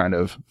laughter kind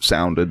of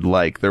sounded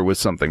like there was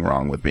something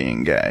wrong with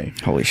being gay.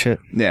 Holy shit.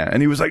 Yeah.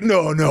 And he was like,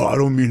 no, I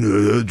don't mean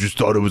it. I just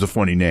thought it was a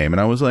funny name. And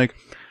I was like,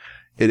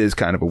 it is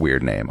kind of a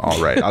weird name.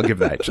 All right. I'll give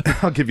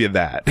you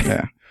that.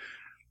 Yeah.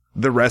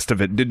 The rest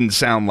of it didn't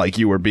sound like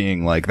you were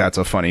being like, that's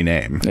a funny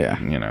name.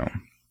 Yeah.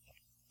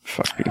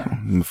 Fuck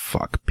people.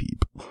 Fuck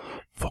people.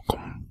 Fuck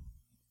them.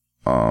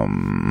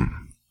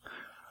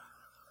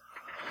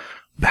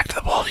 Back to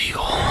the bald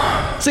eagle.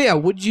 So yeah,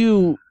 would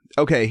you...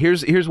 Okay,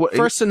 here's what...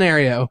 First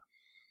scenario.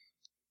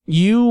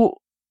 You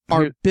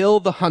are Bill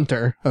the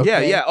Hunter.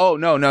 Okay? Yeah. Oh,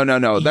 no.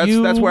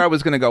 That's where I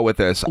was going to go with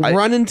this.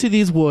 Run into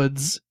these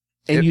woods,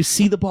 and you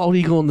see the bald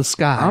eagle in the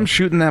sky. I'm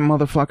shooting that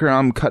motherfucker.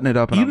 I'm cutting it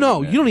up. And you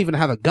don't even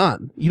have a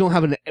gun. You don't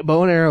have a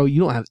bow and arrow.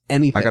 You don't have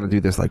anything. I got to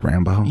do this like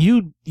Rambo.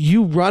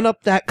 You run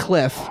up that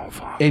cliff,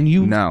 and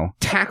you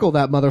tackle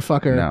that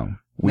motherfucker. No.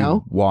 We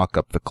walk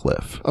up the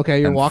cliff. Okay,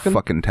 you're walking?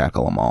 Fucking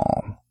tackle them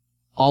all.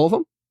 All of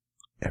them?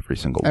 Every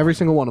single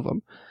one of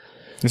them.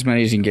 As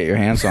many as you can get your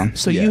hands on.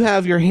 So you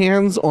have your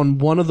hands on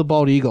one of the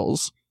bald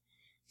eagles.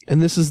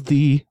 And this is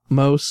the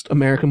most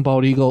American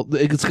bald eagle.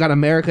 It's got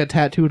America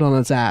tattooed on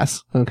its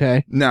ass,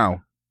 okay?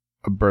 No.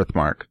 A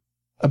birthmark.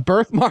 A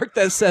birthmark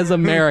that says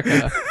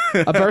America.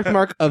 A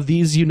birthmark of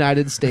these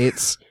United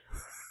States.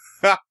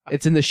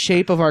 It's in the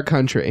shape of our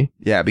country.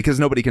 Yeah, because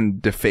nobody can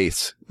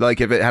deface.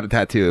 Like, if it had a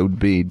tattoo, it would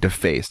be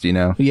defaced,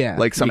 Yeah.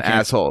 Like some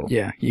asshole.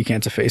 Yeah, you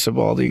can't deface a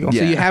bald eagle.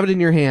 So you have it in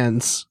your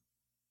hands.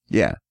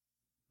 Yeah.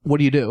 What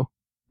do?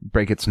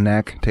 Break its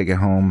neck, take it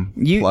home,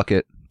 pluck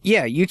it.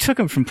 Yeah, you took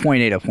him from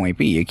point A to point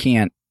B. You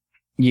can't...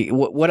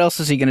 what else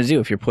is he going to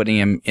do if you're putting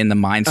him in the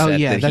mindset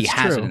that he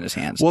has it in his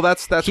hands? Well,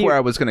 that's where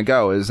I was going to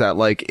go, is that,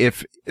 like,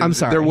 if... I'm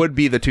sorry. There would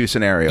be the two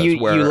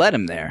scenarios where... You let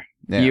him there.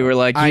 Yeah. You were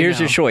like, here's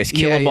your choice.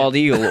 Kill a bald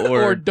eagle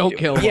or don't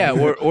kill one. Yeah,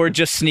 or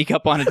just sneak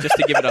up on it just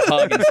to give it a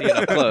hug and see it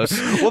up close.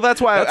 Well,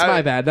 that's why... That's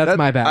my bad. That's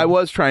my bad. I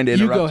was trying to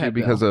interrupt you, go ahead,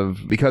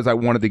 because I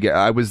wanted to get...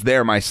 I was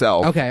there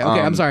myself. Okay.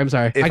 I'm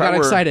sorry. I got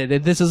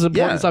excited. This is an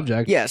important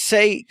subject. Yeah,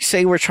 say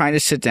we're trying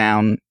to sit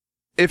down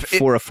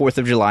for a 4th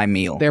of July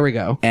meal. There we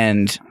go.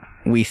 And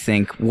we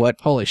think,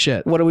 holy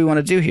shit. What do we want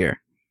to do here?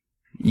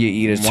 You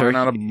eat a turkey. Why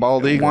not a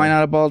bald eagle? Why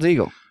not a bald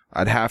eagle?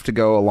 I'd have to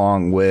go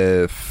along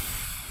with...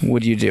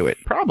 Would you do it?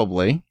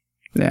 Probably.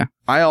 Yeah.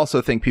 I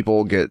also think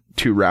people get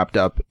too wrapped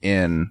up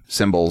in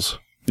symbols.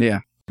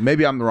 Yeah.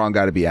 Maybe I'm the wrong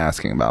guy to be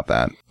asking about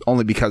that.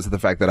 Only because of the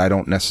fact that I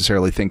don't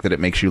necessarily think that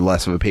it makes you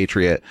less of a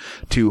patriot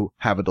to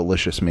have a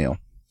delicious meal.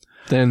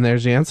 Then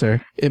there's the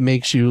answer. It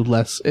makes you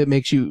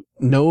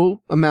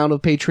no amount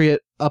of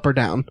patriot up or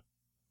down.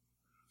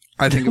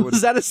 I think it would.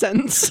 Was that a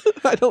sentence?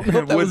 I don't know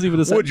if that was even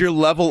a sentence. Would your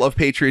level of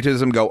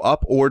patriotism go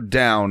up or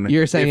down?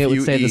 You're saying it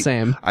would stay the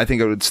same. I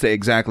think it would stay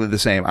exactly the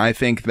same. I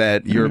think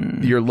that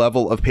your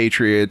level of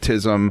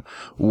patriotism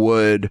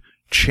would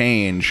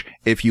change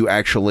if you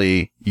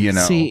actually,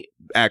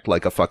 act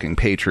like a fucking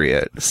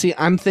patriot. See,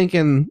 I'm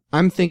thinking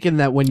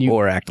that when you...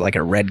 Or act like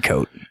a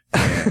redcoat.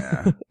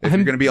 Yeah. If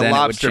you're going to be a Then it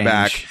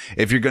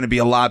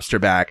would lobster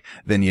back,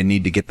 then you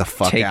need to get the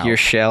fuck Take out. your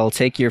shell.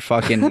 Take your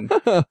fucking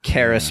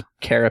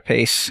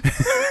carapace.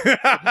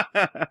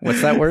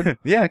 What's that word?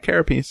 Yeah,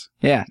 carapace.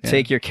 Yeah,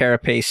 take your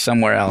carapace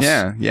somewhere else.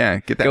 Yeah.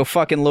 Get that. Go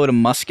fucking load a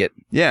musket.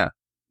 Yeah.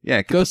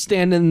 Go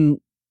stand in.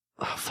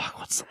 Oh fuck!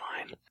 What's the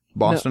line?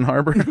 Boston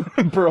Harbor.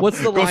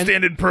 What's the line?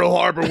 stand in Pearl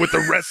Harbor with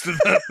the rest of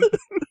them.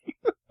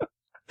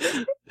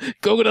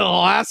 Go to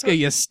Alaska,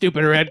 you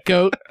stupid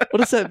redcoat. What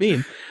does that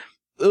mean?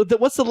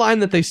 What's the line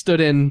that they stood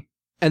in,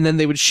 and then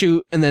they would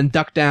shoot, and then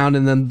duck down,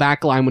 and then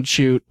back line would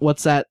shoot?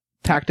 What's that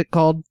tactic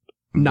called?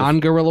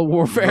 Non-guerrilla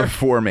warfare. The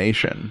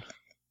formation.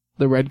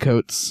 The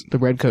redcoats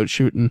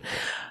shooting.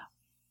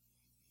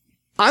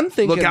 I'm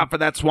thinking. Look out for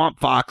that swamp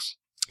fox.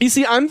 You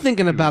see, I'm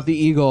thinking about the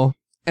eagle,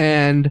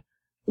 and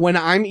when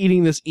I'm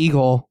eating this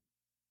eagle,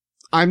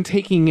 I'm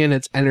taking in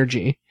its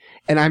energy,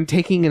 and I'm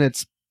taking in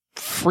its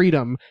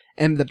freedom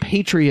and the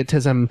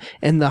patriotism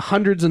and the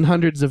hundreds and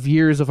hundreds of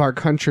years of our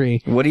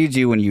country. What do you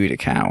do when you eat a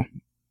cow?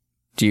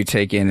 Do you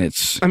take in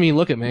its I mean,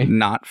 look at me.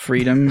 not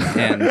freedom,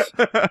 and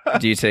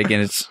do you take in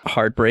its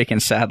heartbreak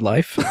and sad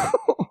life?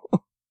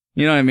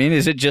 You know what I mean?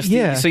 Is it just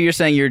so you're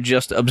saying you're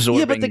just absorbing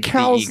Yeah, but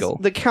the eagle?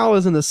 the cow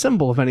isn't a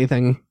symbol of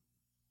anything.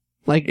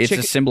 Like It's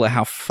a symbol of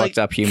how fucked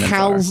up humans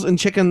cows are. and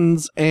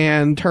chickens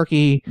and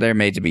turkey. They're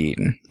made to be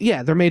eaten.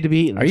 Yeah, they're made to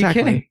be eaten. Are you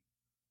kidding?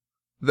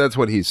 That's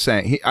what he's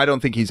saying. I don't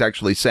think he's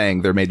actually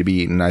saying they're made to be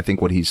eaten. I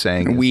think what he's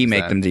saying is We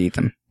make that- them to eat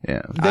them.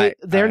 Yeah.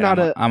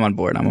 I'm on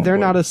board. They're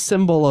not a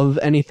symbol of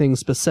anything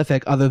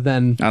specific other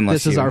than Unless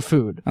this is you- our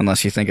food.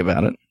 Unless you think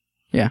about it.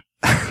 Yeah.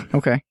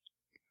 Okay.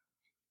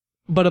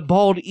 But a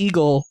bald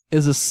eagle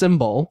is a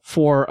symbol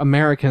for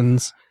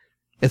Americans.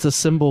 It's a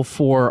symbol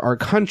for our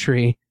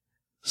country.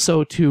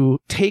 So to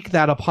take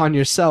that upon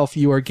yourself,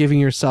 you are giving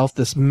yourself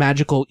this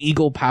magical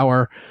eagle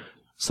power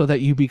so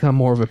that you become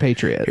more of a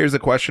patriot. Here's a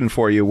question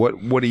for you.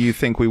 What do you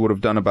think we would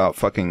have done about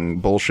fucking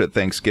bullshit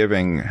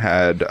Thanksgiving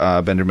had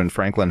Benjamin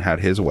Franklin had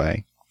his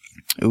way?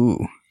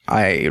 Ooh,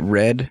 I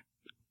read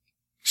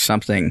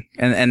something,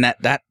 and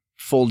that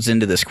folds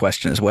into this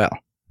question as well.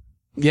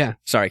 Yeah.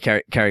 Sorry,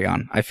 carry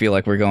on. I feel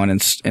like we're going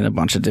in a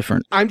bunch of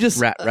different. I'm just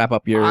wrap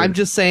up your. I'm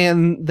just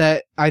saying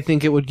that I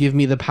think it would give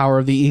me the power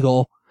of the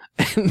eagle,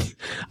 and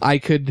I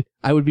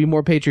would be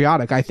more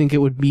patriotic. I think it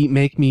would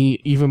make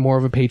me even more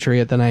of a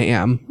patriot than I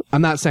am.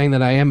 I'm not saying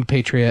that I am a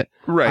patriot.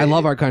 Right. I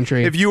love our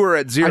country. If you were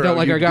at 0, I don't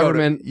like our you'd go to-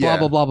 government. yeah.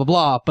 Blah blah blah blah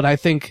blah. But I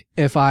think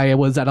if I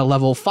was at a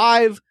level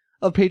 5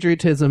 of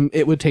patriotism,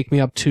 it would take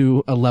me up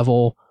to a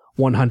level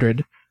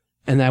 100,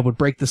 and I would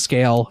break the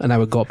scale, and I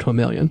would go up to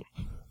 1,000,000.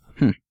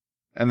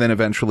 And then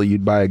eventually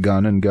you'd buy a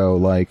gun and go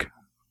like,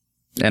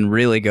 and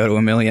really go to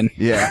 1,000,000.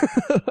 yeah.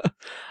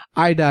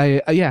 I'd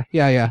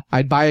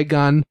I'd buy a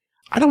gun.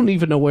 I don't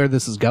even know where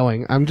this is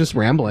going. I'm just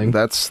rambling.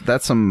 That's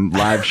some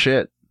live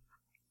shit.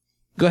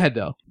 Go ahead,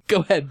 though.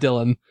 Go ahead,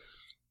 Dylan.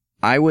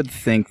 I would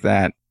think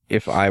that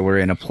if I were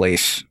in a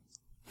place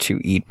to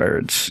eat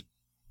birds,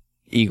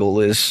 eagle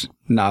is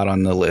not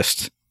on the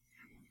list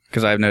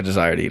because I have no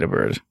desire to eat a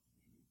bird,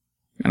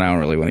 and I don't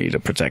really want to eat a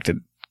protected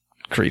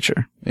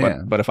creature. Yeah.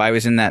 But if I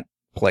was in that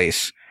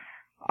place,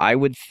 I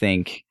would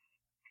think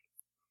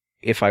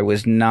if I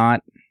was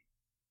not.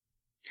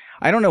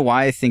 I don't know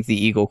why I think the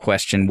eagle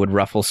question would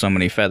ruffle so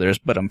many feathers,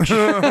 but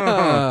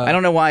I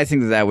don't know why I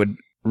think that would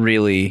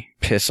really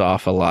piss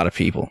off a lot of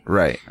people.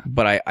 Right.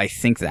 But I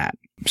think that.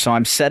 So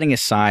I'm setting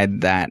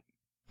aside that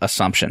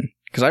assumption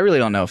because I really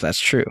don't know if that's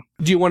true.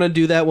 Do you want to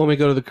do that when we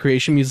go to the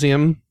Creation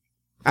Museum?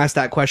 Ask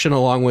that question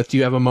along with, do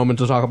you have a moment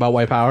to talk about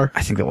white power?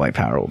 I think the white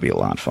power will be a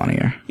lot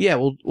funnier. Yeah,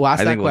 we'll ask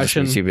I that think we'll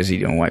question. just be too busy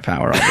doing white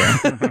power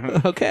all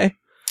day. Okay.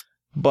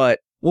 But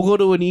We'll go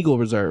to an eagle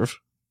reserve.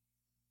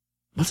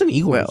 What's an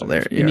eagle reserve?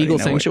 there you An already eagle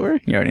know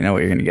sanctuary? you already know what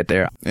you're going to get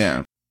there.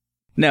 Yeah.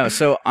 No,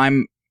 so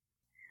I'm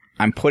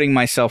putting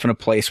myself in a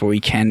place where we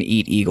can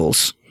eat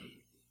eagles.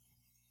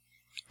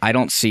 I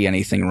don't see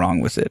anything wrong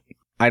with it.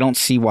 I don't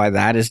see why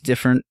that is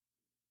different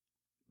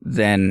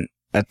than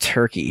a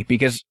turkey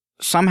because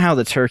somehow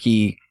the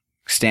turkey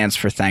stands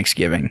for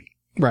Thanksgiving.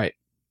 Right.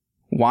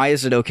 Why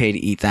is it okay to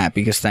eat that?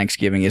 Because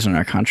Thanksgiving isn't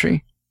our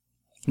country?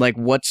 Like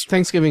what's...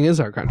 Thanksgiving is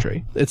our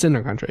country. It's in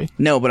our country.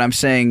 No, but I'm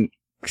saying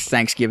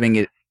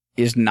Thanksgiving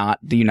is not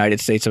the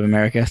United States of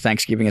America.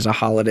 Thanksgiving is a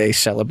holiday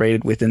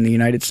celebrated within the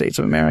United States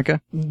of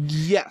America.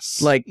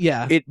 Yes. Like,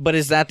 yeah. But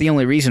is that the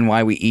only reason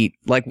why we eat?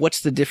 Like,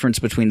 what's the difference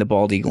between the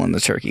bald eagle and the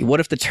turkey?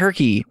 What if the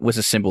turkey was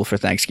a symbol for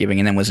Thanksgiving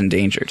and then was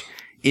endangered?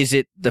 Is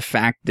it the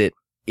fact that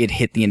it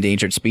hit the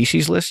endangered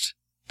species list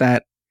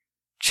that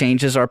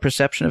changes our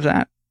perception of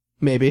that?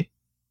 Maybe.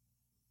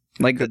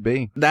 Like, Could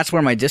be. that's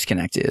where my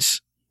disconnect is.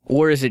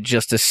 Or is it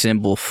just a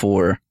symbol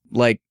for,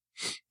 like,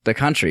 the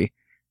country?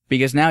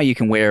 Because now you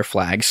can wear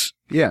flags.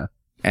 Yeah.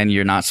 And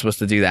you're not supposed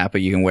to do that,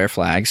 but you can wear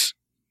flags.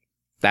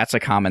 That's a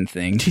common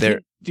thing. Do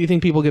you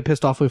think people get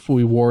pissed off if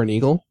we wore an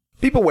eagle?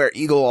 People wear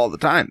eagle all the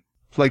time.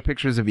 Like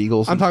pictures of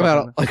eagles. I'm and talking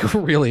stuff about like a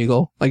real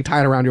eagle, like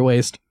tied around your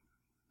waist,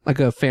 like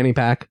a fanny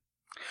pack.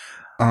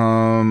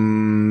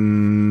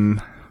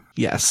 No,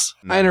 Yes.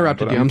 I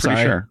interrupted but you. I'm pretty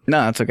sorry. Sure.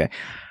 No, that's okay.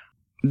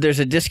 there's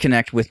a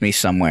disconnect with me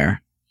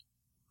somewhere.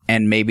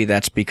 And maybe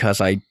that's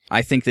because I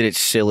think that it's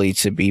silly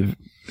to be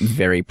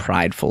very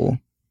prideful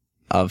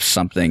of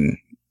something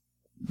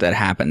that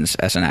happens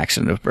as an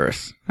accident of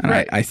birth. And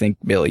Right. I think,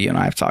 Billy, you and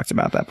I have talked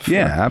about that before.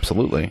 Yeah,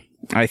 absolutely.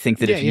 I think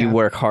that if you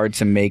work hard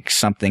to make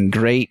something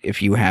great,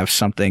 if you have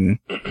something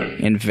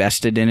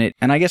invested in it,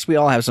 and I guess we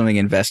all have something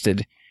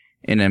invested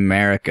in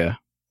America,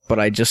 but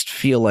I just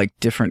feel like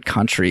different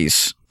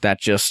countries that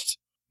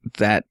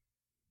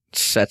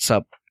sets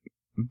up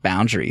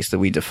boundaries that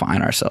we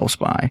define ourselves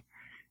by.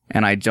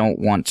 And I don't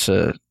want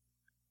to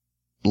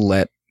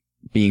let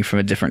being from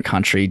a different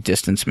country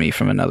distance me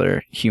from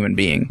another human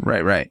being.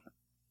 Right.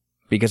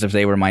 Because if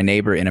they were my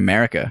neighbor in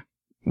America,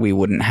 we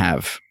wouldn't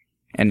have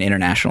an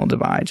international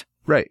divide.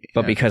 Right.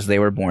 But yeah. because they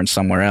were born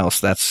somewhere else,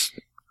 that's,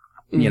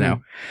 you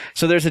know.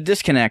 So there's a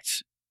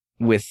disconnect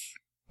with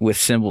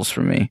symbols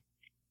for me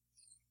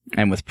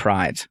and with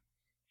pride.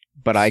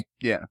 But I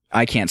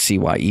can't see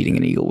why eating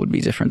an eagle would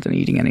be different than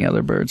eating any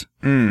other birds.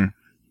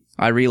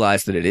 I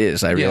realize that it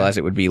is. I realize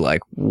it would be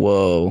like,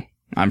 whoa,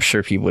 I'm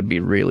sure people would be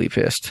really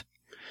pissed.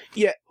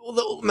 Yeah,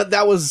 well,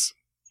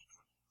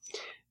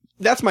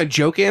 that's my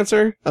joke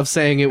answer of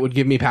saying it would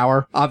give me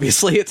power.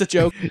 Obviously, it's a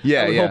joke.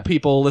 Yeah, I would hope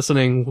people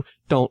listening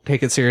don't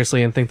take it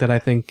seriously and think that I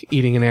think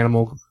eating an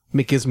animal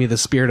gives me the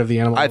spirit of the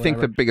animal. I think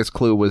the biggest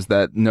clue was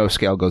that no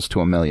scale goes to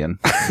 1 million.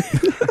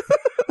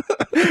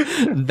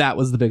 that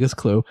was the biggest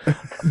clue.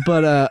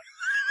 But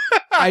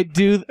I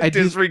do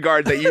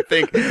disregard that you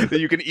think that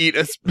you can eat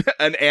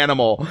an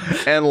animal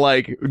and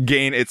like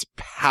gain its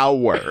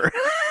power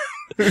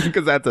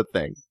because that's a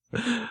thing.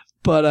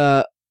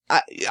 But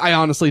I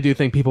honestly do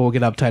think people will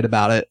get uptight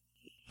about it.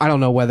 I don't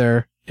know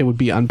whether it would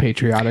be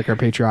unpatriotic or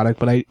patriotic,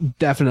 but I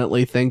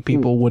definitely think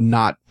people would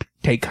not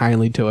take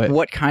kindly to it.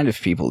 What kind of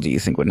people do you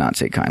think would not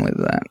take kindly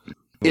to that?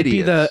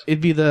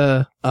 It'd be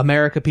the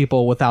America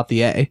people without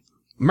the A.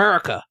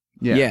 America.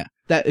 Yeah.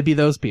 It'd be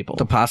those people.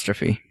 The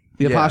apostrophe.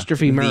 The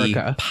apostrophe The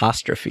America.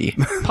 apostrophe.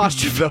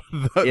 Apostrophe.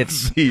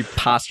 It's the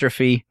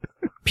apostrophe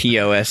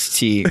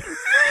POST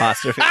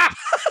apostrophe.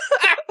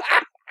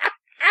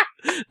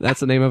 That's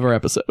the name of our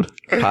episode.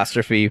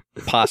 Apostrophe.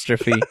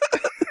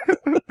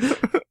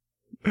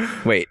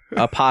 Wait,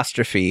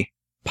 apostrophe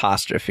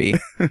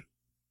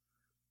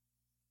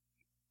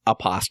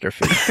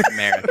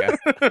America.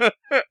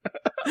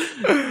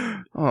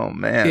 Oh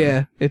man.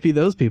 Yeah, it'd be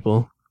those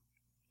people.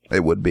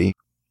 It would be.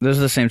 Those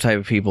are the same type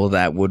of people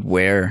that would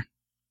wear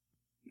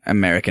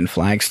American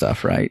flag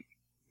stuff, right?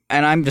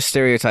 And I'm just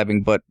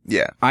stereotyping, but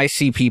Yeah. I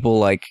see people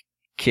like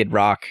Kid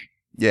Rock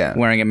Yeah.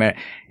 wearing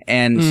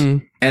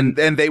and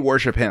they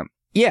worship him.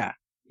 yeah.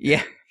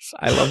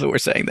 I love that we're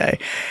saying they.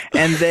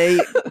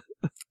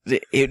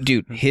 And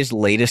dude, his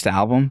latest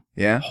album,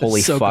 Yeah.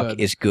 holy So fuck, good.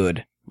 is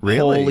good.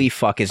 Really? Holy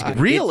fuck is good.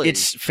 Really?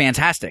 It's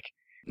fantastic.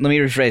 Let me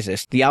rephrase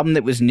this. The album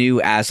that was new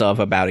as of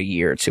about a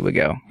year or two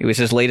ago. It was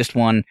his latest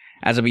one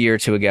as of a year or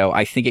two ago.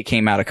 I think it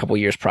came out a couple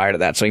years prior to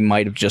that, so he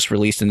might have just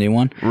released a new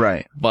one.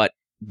 Right. But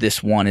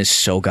this one is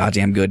so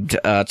goddamn good.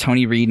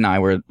 Tony Reed and I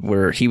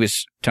he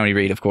was Tony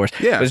Reed, of course,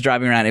 Yeah. was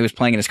driving around. He was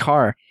playing in his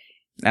car,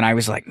 and I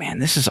was like, man,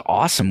 this is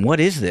awesome. What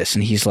is this?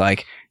 And he's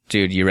like,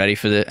 dude, you ready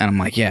for this? And I'm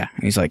like, yeah.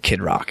 And he's like,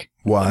 Kid Rock.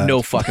 What?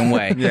 No fucking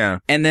way. Yeah.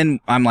 And then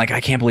I'm like, I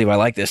can't believe I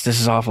like this.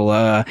 This is awful.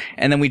 And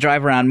then we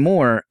drive around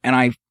more, and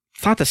I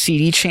thought the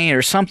CD chain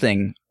or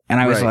something, and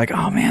I was Right. like,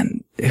 oh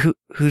man,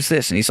 who's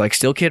this? And he's like,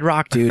 still Kid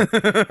Rock, dude.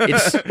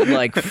 It's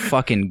like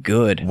fucking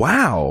good.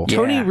 Wow. Yeah.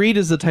 Tony Reed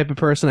is the type of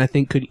person I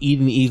think could eat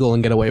an eagle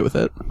and get away with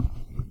it.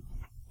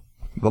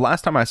 The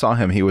last time I saw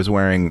him, he was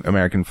wearing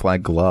American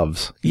flag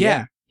gloves.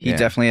 Yeah. He Yeah.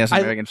 definitely has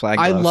American flag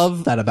I gloves.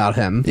 love that about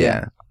him.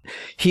 Yeah.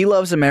 He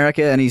loves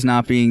America, and he's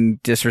not being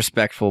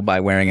disrespectful by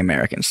wearing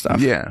American stuff.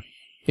 Yeah.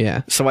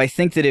 Yeah. So I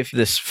think that if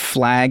this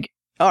flag...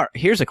 Oh,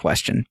 here's a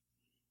question.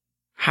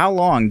 How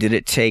long did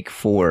it take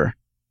for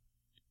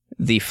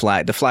the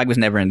flag... The flag was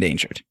never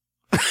endangered.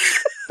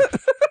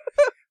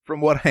 From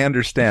what I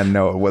understand,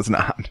 no, it was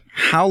not.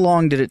 How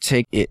long did it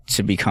take it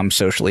to become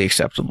socially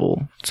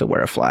acceptable to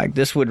wear a flag?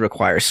 This would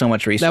require so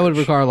much research. That would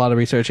require a lot of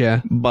research,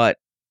 yeah. But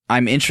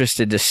I'm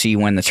interested to see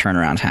when the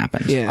turnaround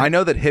happens. Yeah. I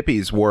know that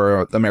hippies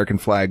wore American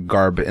flag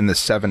garb in the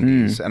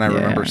 70s, and I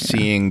remember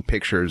seeing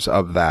pictures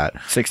of that.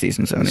 60s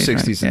and 70s.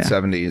 60s right?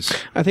 and 70s.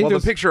 I think the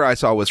there's- picture I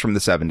saw was from the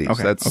 70s.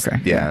 Okay, That's okay.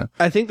 yeah.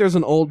 I think there's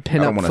an old don't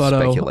pinup wanna photo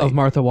speculate. of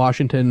Martha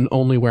Washington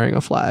only wearing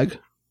a flag.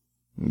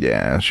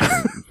 Yeah, she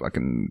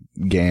fucking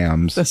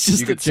gams. That's just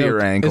you a could see joke.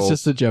 her ankle. It's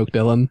just a joke,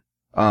 Dylan.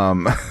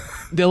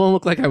 Dylan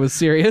looked like I was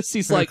serious.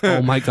 He's like,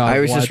 oh my God. I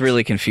was what? just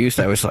really confused.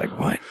 I was like,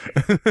 what?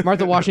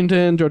 Martha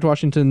Washington, George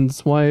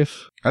Washington's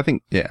wife. I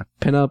think, yeah.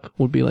 Pinup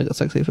would be like a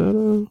sexy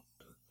photo.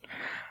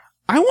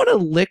 I want to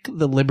lick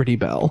the Liberty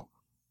Bell.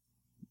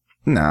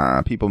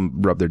 Nah, people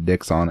rub their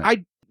dicks on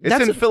it. It's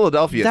that's in a-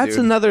 Philadelphia, That's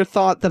dude. another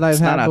thought that I've It's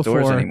had not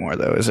outdoors before. anymore,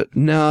 though, is it?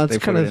 No, it's They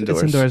kind put of it it's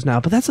indoors. indoors now.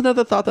 But that's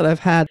another thought that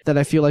I've had that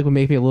I feel like would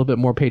make me a little bit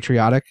more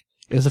patriotic.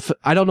 Is if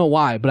I don't know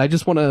why, but I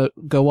just want to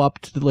go up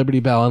to the Liberty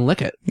Bell and lick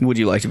it. Would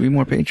you like to be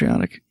more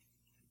patriotic?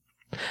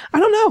 I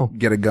don't know.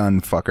 Get a gun,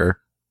 fucker.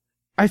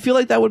 I feel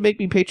like that would make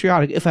me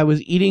patriotic if I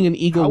was eating an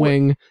eagle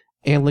wing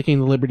and licking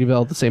the Liberty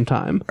Bell at the same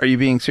time. Are you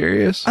being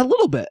serious? A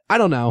little bit. I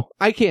don't know.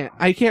 I can't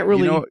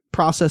really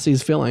process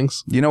these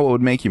feelings. You know what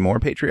would make you more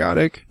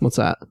patriotic? What's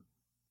that?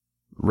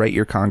 Write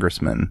your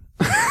congressman.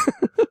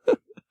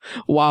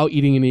 While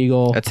eating an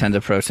eagle. Attend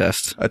a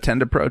protest.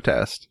 Attend a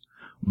protest.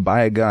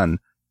 Buy a gun.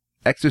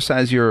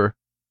 Exercise your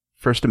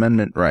First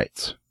Amendment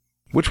rights.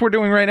 Which we're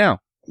doing right now.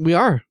 We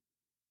are.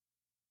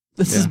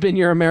 This has been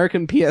your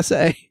American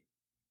PSA.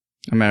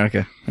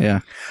 America,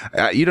 yeah.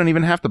 You don't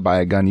even have to buy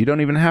a gun. You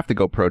don't even have to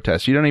go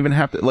protest. You don't even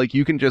have to,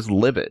 you can just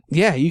live it.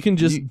 Yeah, you can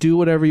just do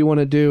whatever you want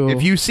to do.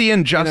 If you see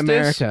injustice in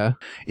America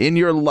in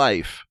your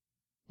life,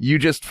 you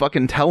just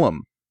fucking tell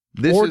them.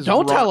 Or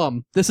don't tell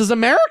them. This is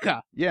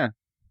America. Yeah.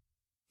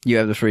 You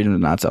have the freedom to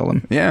not tell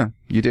them. Yeah,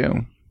 you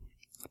do.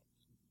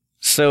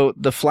 So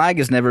the flag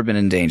has never been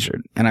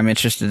endangered, and I'm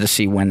interested to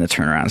see when the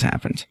turnarounds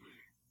happened.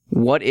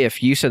 What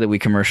if, you said that we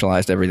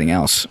commercialized everything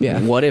else.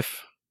 Yeah. What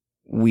if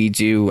we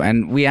do,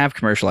 and we have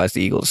commercialized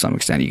the eagle to some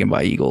extent. You can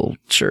buy eagle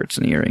shirts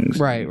and earrings.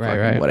 Right.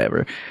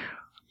 Whatever.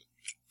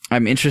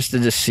 I'm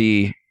interested to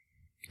see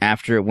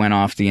after it went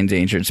off the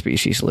endangered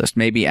species list,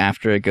 maybe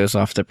after it goes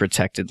off the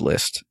protected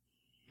list.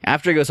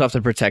 After it goes off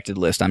the protected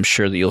list, I'm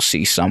sure that you'll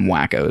see some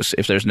wackos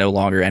if there's no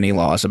longer any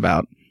laws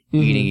about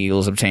eating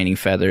eagles, obtaining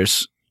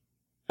feathers.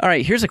 All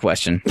right, here's a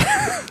question.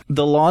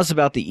 The laws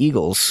about the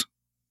eagles,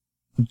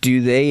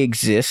 do they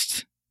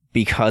exist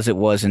because it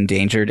was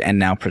endangered and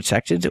now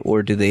protected,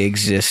 or do they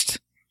exist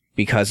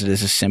because it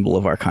is a symbol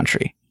of our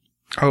country?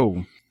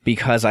 Oh.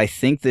 Because I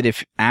think that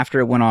if after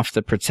it went off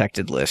the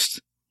protected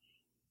list,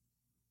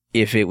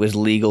 if it was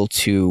legal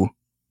to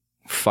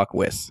fuck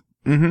with,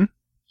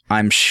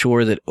 I'm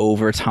sure that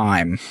over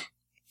time,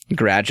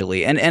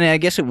 gradually, and I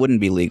guess it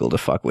wouldn't be legal to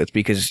fuck with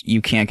because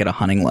you can't get a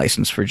hunting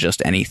license for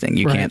just anything.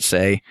 You can't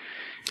say...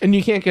 And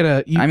you can't get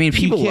a...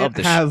 people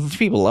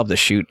love to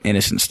shoot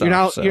innocent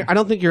stuff. I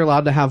don't think you're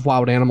allowed to have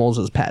wild animals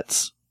as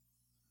pets.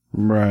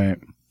 Right.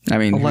 I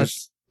mean, we're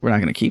not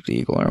going to keep the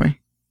eagle, are we?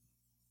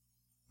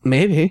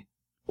 Maybe.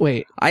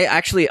 Wait.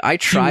 I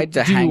tried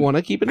to hang... Do you want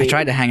to keep an eagle? I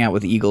tried to hang out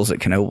with eagles at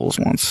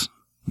Knoebels once.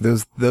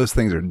 Those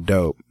things are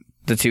dope.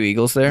 The two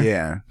eagles there?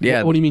 Yeah.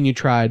 Yeah. What do you mean you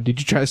tried? Did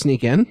you try to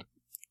sneak in?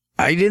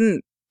 I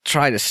didn't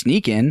try to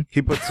sneak in.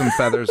 He put some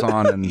feathers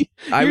on and...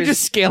 You're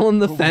just scaling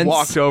the fence.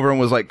 Walked over and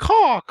was like,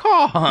 caw.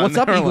 What's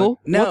up,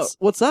 eagle? No.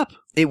 What's up?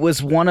 It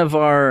was one of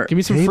our... Give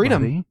me some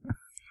freedom.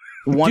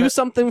 Do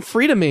something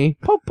free to me.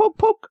 Poke, poke,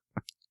 poke.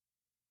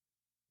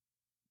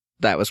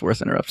 That was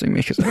worth interrupting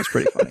me because that was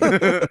pretty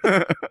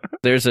funny.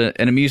 There's an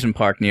amusement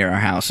park near our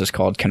house. It's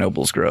called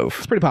Knoebels Grove.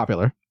 It's pretty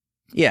popular.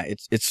 Yeah,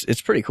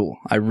 it's pretty cool.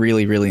 I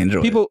really, really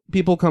enjoy it.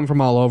 People come from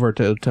all over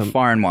to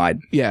far and wide.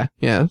 Yeah.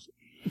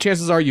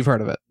 Chances are you've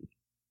heard of it.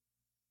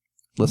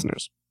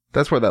 Listeners.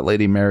 That's where that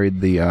lady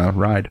married the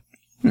ride.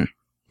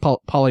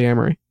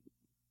 Polyamory.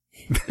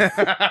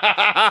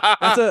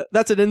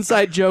 That's an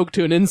inside joke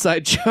to an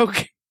inside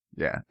joke.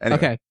 Yeah. Anyway.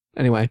 Okay.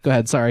 Anyway, go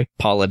ahead. Sorry.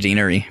 Paula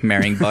Deanery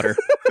marrying Butter.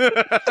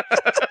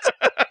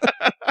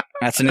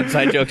 That's an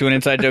inside joke to an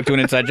inside joke to an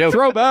inside joke.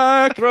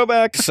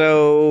 Throwback.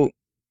 So,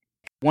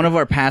 one of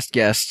our past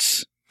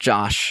guests,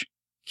 Josh,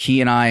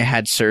 he and I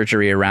had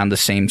surgery around the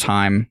same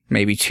time,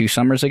 maybe 2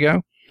 summers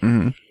ago.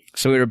 Mm-hmm.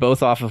 So we were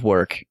both off of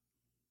work,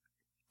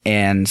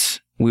 and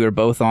we were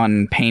both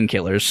on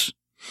painkillers,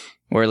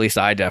 or at least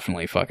I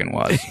definitely fucking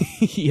was.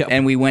 Yep.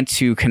 And we went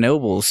to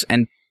Knoebels,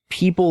 and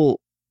people...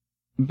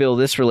 Bill,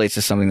 this relates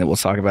to something that we'll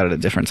talk about at a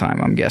different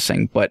time, I'm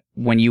guessing. But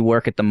when you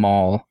work at the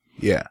mall,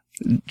 yeah,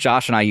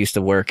 Josh and I used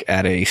to work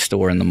at a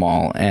store in the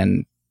mall,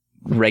 and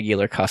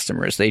regular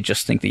customers, they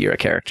just think that you're a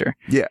character.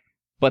 Yeah.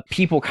 But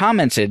people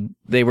commented,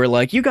 they were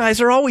like, you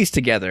guys are always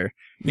together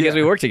because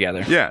we work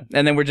together. Yeah.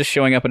 And then we're just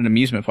showing up at an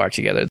amusement park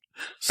together.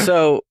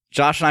 So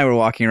Josh and I were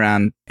walking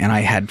around, and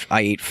I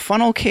ate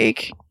funnel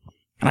cake,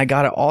 and I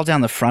got it all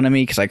down the front of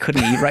me because I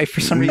couldn't eat right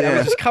for some reason. I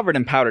was just covered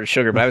in powdered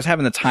sugar, but I was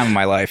having the time of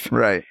my life.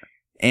 Right.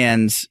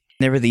 And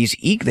there were these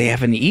they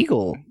have an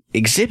eagle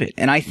exhibit,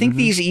 and I think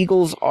these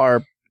eagles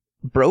are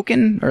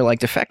broken or like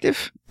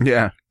defective.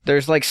 Yeah.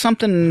 There's like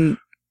something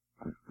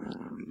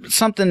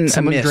Someone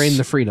amiss. drained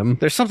the freedom.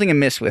 There's something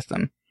amiss with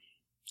them.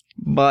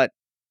 But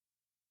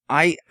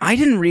I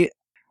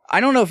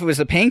don't know if it was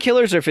the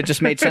painkillers or if it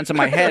just made sense in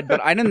my head, but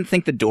I didn't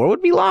think the door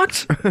would be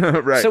locked.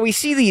 Right. So we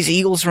see these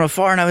eagles from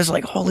afar, and I was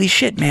like, holy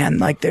shit, man,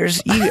 like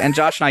there's eagles. And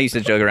Josh and I used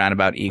to joke around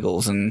about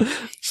eagles, and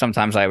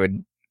sometimes I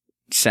would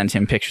send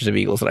him pictures of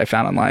eagles that I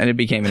found online, and it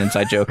became an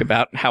inside joke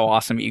about how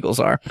awesome eagles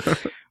are.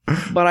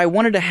 But I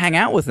wanted to hang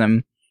out with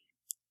them,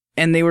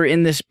 and they were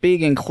in this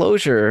big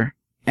enclosure,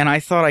 and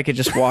I thought I could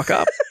just walk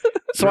up.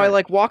 So I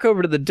walk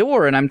over to the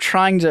door, and I'm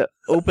trying to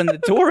open the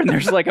door, and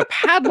there's like a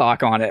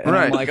padlock on it. And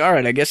I'm like, all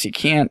right, I guess you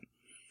can't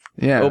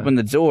open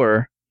the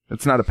door.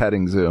 It's not a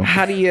petting zoo.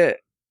 How do you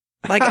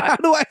how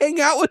do I hang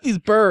out with these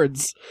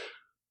birds?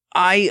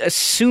 I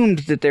assumed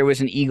that there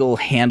was an eagle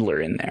handler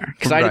in there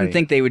because I didn't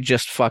think they would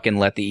just fucking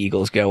let the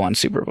eagles go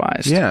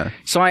unsupervised. Yeah.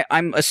 So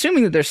I'm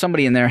assuming that there's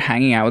somebody in there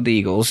hanging out with the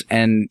eagles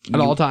and at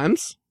all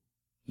times.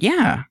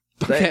 Yeah.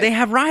 They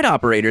have ride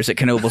operators at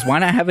Knoebels. Why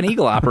not have an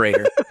eagle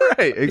operator?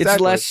 Right, exactly. It's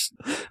less.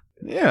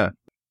 Yeah.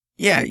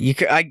 Yeah, you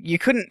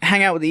couldn't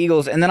hang out with the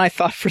eagles, and then I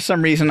thought for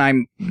some reason I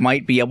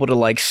might be able to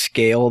like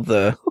scale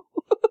the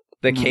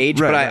cage,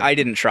 Right, but right. I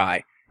didn't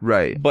try.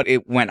 Right. But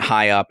it went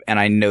high up, and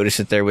I noticed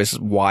that there was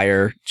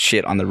wire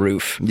shit on the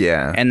roof.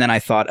 Yeah. And then I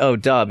thought, oh,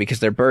 duh, because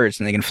they're birds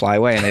and they can fly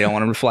away, and they don't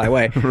want them to fly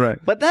away. Right.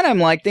 But then I'm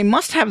like, they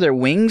must have their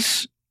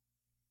wings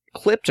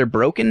clipped or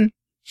broken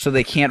so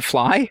they can't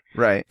fly.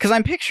 Right. Because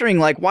I'm picturing,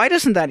 like, why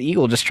doesn't that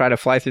eagle just try to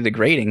fly through the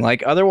grating?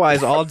 Like,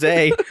 otherwise, all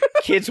day,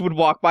 kids would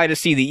walk by to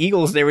see the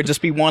eagles. There would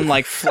just be one,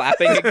 like,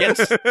 flapping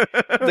against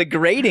the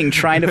grating,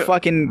 trying to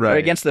fucking, or Right.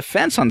 against the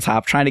fence on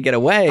top, trying to get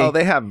away. Oh,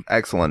 they have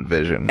excellent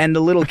vision. And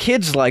the little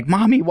kid's like,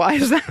 Mommy, why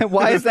is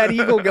that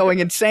eagle going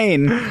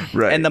insane?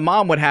 Right. And the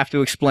mom would have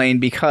to explain,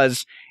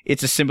 because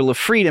it's a symbol of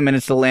freedom and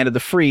it's the land of the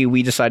free.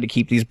 We decide to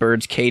keep these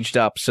birds caged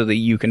up so that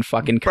you can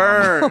fucking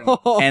come Burn.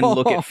 and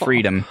look at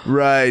freedom.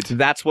 Right.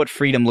 That's what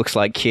freedom looks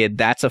like, kid.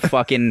 That's a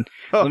fucking...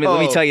 let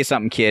me tell you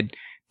something, kid.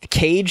 The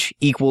cage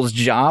equals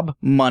job,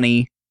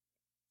 money,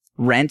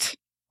 rent,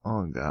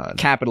 Oh, God.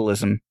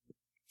 capitalism.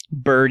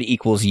 Bird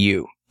equals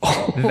you.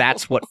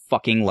 That's what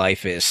fucking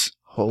life is.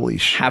 Holy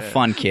shit. Have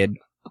fun, kid.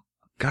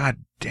 God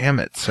damn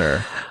it,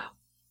 sir.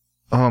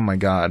 Oh, my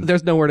God.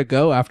 There's nowhere to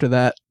go after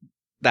that.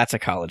 That's a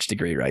college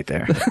degree right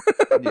there.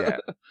 Yeah.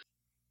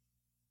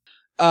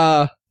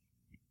 Uh,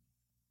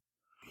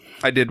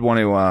 I did want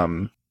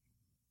to,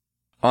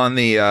 on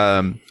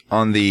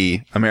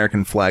the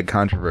American flag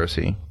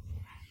controversy,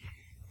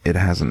 it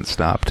hasn't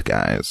stopped,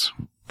 guys.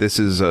 This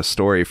is a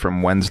story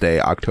from Wednesday,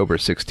 October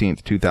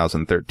 16th,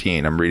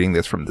 2013. I'm reading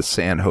this from the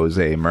San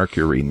Jose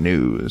Mercury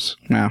News.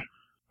 No.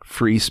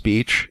 Free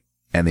speech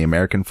and the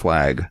American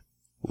flag.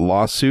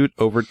 Lawsuit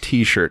over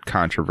T-shirt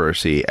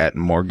controversy at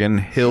Morgan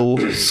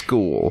Hill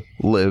School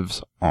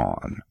lives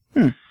on.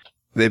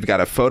 They've got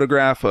a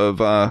photograph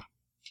of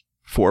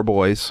 4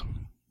 boys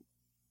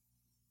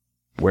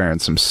wearing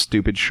some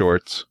stupid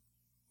shorts.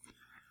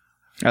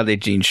 Are they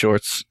jean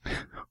shorts?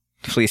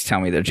 Please tell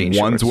me they're jean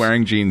shorts. One's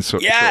wearing jeans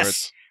Yes!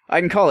 shorts. I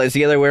can call it. Is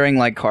the other wearing,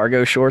 like,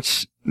 cargo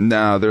shorts?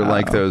 No, they're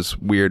like Oh. those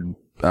weird,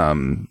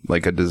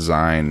 like a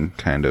design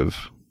kind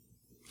of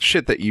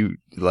shit that you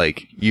look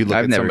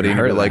I've at never somebody and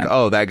heard you're of like, that.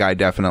 oh, that guy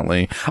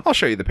definitely. I'll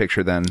show you the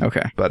picture then.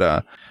 Okay.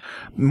 But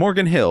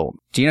Morgan Hill,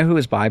 Do you know who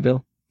is by,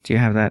 Bill? Do you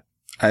have that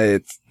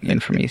it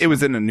information?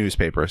 was in a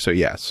newspaper, so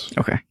yes.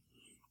 Okay.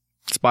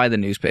 It's by the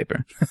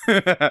newspaper.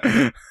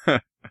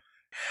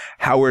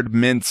 Howard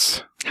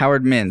Mintz,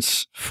 Howard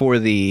Mintz for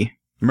the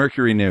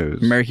Mercury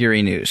News.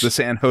 Mercury News. The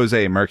San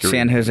Jose Mercury.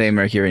 San Jose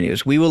Mercury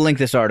News. We will link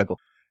this article.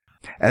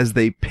 As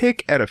they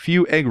pick at a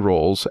few egg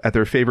rolls at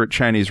their favorite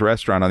Chinese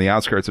restaurant on the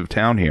outskirts of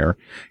town here,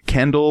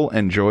 Kendall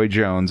and Joy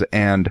Jones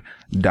and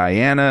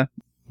Diana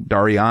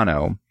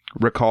Dariano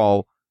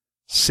recall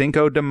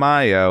Cinco de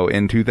Mayo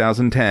in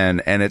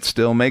 2010, and it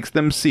still makes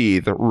them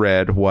seethe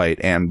red, white,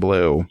 and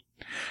blue.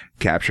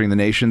 Capturing the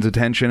nation's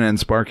attention and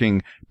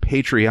sparking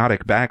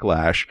patriotic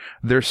backlash,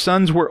 their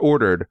sons were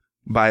ordered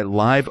by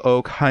Live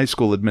Oak High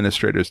School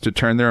administrators to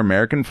turn their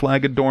American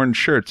flag-adorned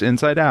shirts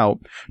inside out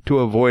to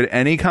avoid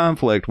any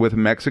conflict with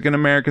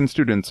Mexican-American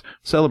students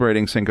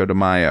celebrating Cinco de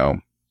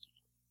Mayo.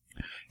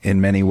 In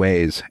many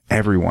ways,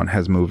 everyone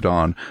has moved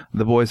on.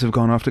 The boys have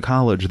gone off to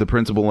college. The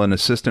principal and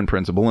assistant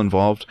principal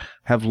involved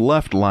have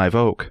left Live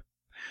Oak.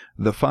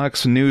 The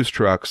Fox News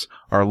trucks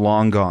are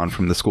long gone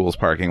from the school's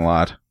parking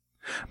lot.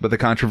 But the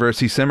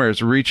controversy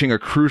simmers, reaching a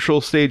crucial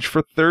stage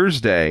for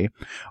Thursday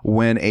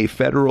when a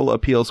federal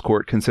appeals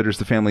court considers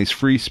the family's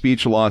free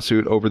speech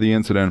lawsuit over the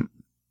incident.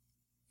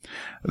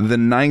 The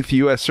 9th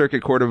U.S.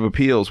 Circuit Court of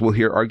Appeals will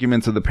hear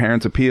arguments of the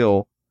parents'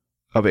 appeal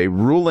of a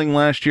ruling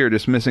last year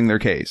dismissing their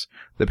case.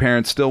 The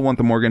parents still want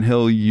the Morgan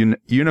Hill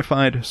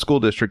Unified School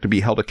District to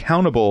be held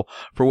accountable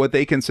for what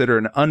they consider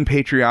an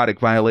unpatriotic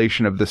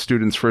violation of the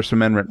students' First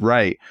Amendment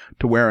right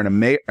to wear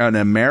an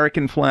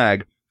American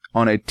flag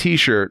on a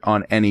T-shirt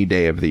on any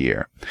day of the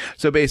year.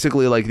 So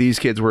basically, like, these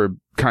kids were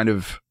kind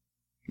of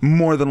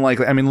more than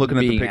likely, I mean, looking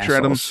at the Being picture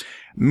assholes.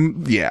 at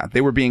them, yeah,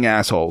 they were being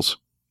assholes.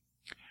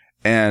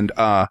 And,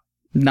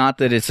 Not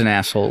that it's an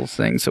asshole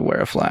thing to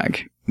wear a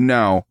flag.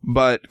 no,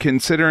 but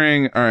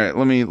considering, all right,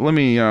 let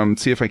me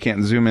see if I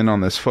can't zoom in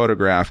on this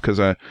photograph,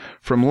 because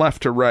from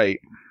left to right,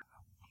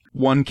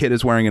 one kid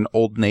is wearing an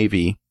Old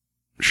Navy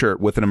shirt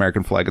with an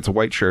American flag. It's a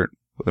white shirt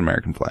with an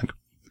American flag.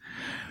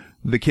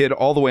 The kid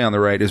all the way on the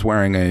right is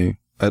wearing it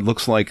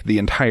looks like the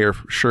entire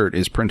shirt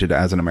is printed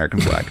as an American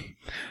flag.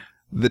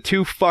 The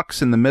 2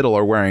 fucks in the middle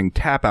are wearing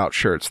tap-out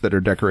shirts that are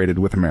decorated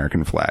with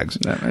American flags.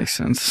 That makes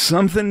sense.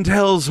 Something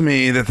tells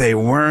me that they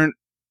weren't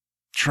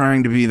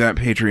trying to be that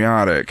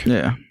patriotic.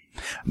 Yeah.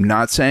 I'm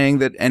not saying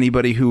that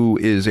anybody who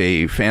is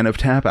a fan of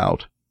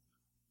tap-out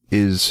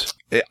is...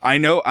 I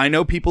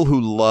know people who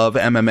love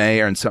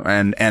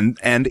MMA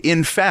and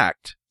in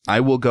fact... I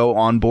will go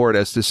on board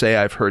as to say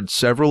I've heard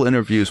several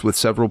interviews with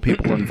several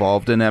people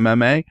involved in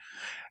MMA,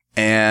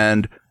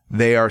 and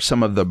they are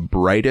some of the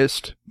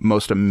brightest,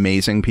 most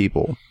amazing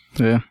people.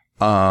 Yeah.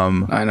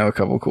 I know a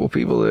couple cool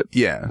people that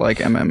Yeah. like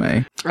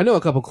MMA, I know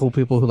a couple cool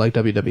people who like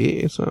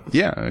WWE. So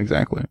Yeah,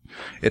 exactly.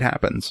 It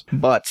happens.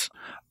 but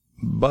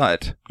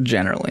But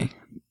generally,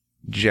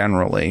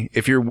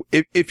 if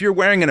you're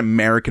wearing an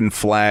American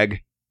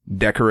flag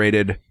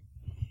decorated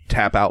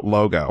tap out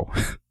logo,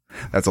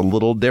 that's a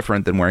little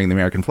different than wearing the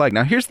American flag.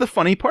 Now, here's the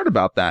funny part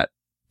about that.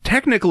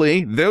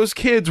 Technically, those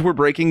kids were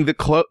breaking the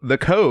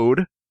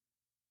code.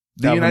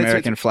 The of United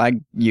American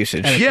flag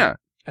usage. Etiquette. Yeah.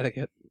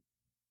 etiquette,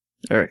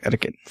 Or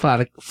etiquette.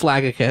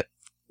 flagicate.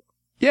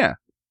 Yeah.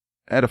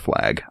 At a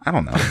flag. I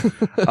don't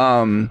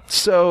know.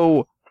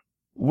 So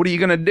what are you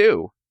going to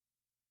do?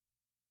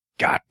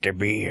 Got to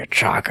be a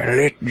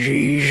chocolate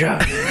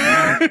Jesus.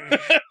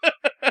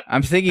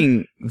 I'm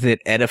thinking that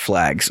Edda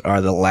flags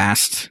are the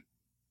last.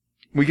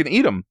 We can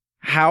eat them.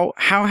 How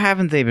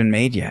haven't they been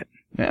made yet?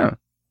 Yeah.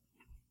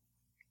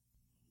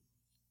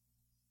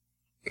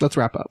 Let's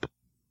wrap up.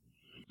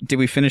 Did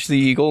we finish the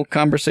eagle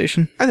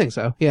conversation? I think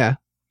so. Yeah.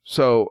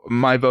 So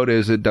my vote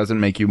is it doesn't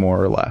make you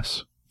more or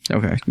less.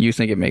 Okay. You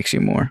think it makes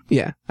you more.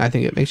 Yeah. I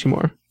think it makes you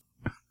more.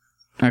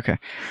 Okay.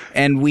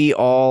 And we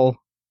all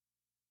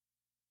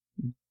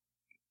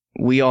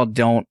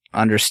don't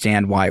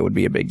understand why it would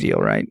be a big deal,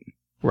 right?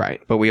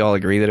 Right. But we all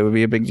agree that it would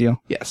be a big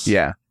deal? Yes.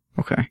 Yeah.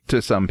 Okay.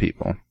 To some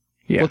people.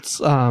 Yeah.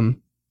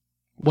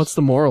 What's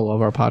the moral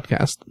of our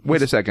podcast?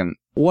 Wait a second.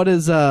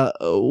 What's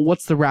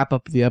the wrap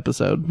up of the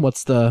episode?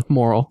 What's the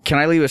moral? Can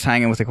I leave us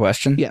hanging with a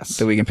question? Yes.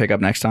 That we can pick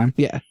up next time?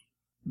 Yeah.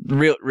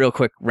 Real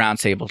quick round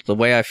table. The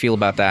way I feel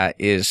about that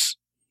is,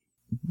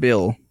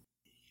 Bill.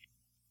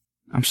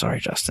 I'm sorry,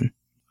 Justin.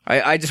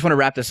 I just want to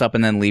wrap this up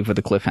and then leave with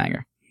a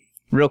cliffhanger.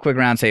 Real quick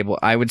round table.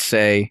 I would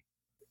say,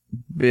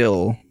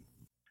 Bill.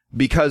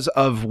 Because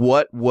of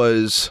what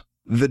was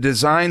the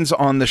designs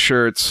on the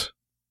shirts,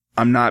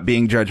 I'm not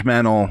being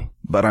judgmental,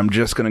 but I'm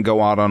just going to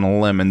go out on a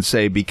limb and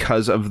say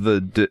because of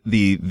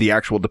the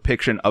actual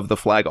depiction of the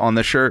flag on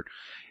the shirt,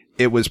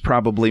 it was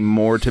probably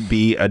more to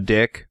be a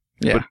dick.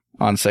 Yeah.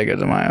 On Sega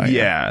de Mayo.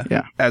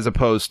 Yeah. As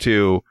opposed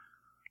to,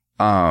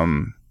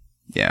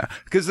 yeah.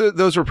 Because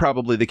those were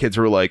probably the kids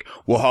who were like,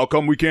 well, how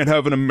come we can't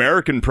have an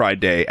American Pride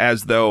Day?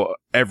 As though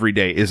every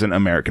day isn't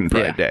American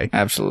Pride Day.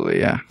 Absolutely,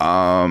 yeah.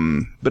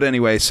 But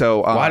anyway,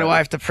 so... why do I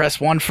have to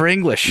press 1 for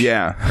English?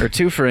 Yeah. Or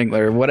 2 for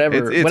English, or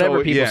whatever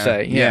people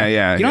say.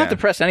 Yeah. You don't have to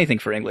press anything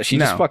for English. You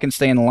just fucking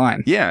stay in the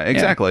line. Yeah,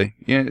 exactly.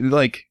 Yeah,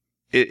 like,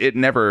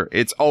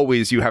 it's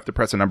always you have to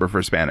press a number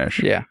for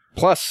Spanish. Yeah.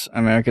 Plus,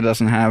 America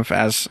doesn't have,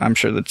 as I'm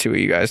sure the two of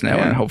you guys know,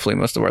 and hopefully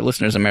most of our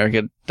listeners,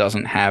 America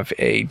doesn't have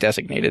a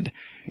designated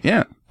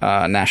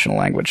national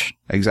language.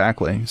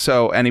 Exactly.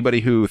 So anybody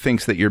who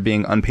thinks that you're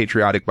being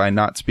unpatriotic by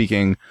not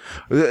speaking,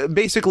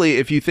 basically,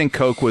 if you think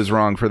Coke was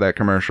wrong for that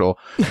commercial,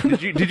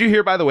 did you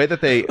hear, by the way,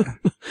 that they...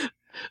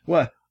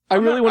 What? I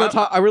really want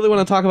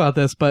to talk about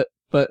this, but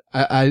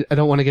I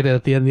don't want to get it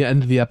at the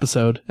end of the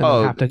episode.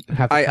 And then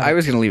have to I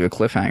was going to leave a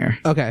cliffhanger.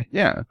 Okay.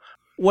 Yeah.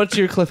 What's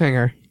your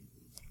cliffhanger?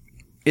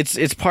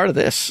 It's part of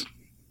this.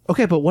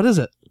 Okay, but what is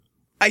it?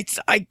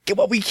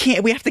 Well, we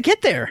have to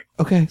get there.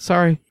 Okay,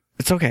 sorry.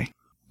 It's okay.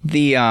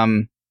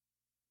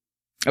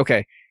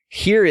 Okay,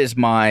 here is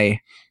my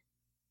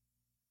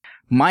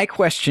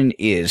question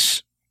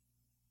is,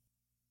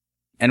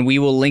 and we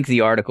will link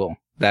the article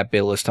that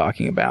Bill is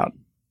talking about.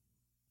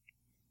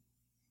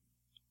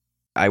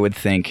 I would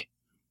think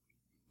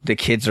the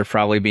kids are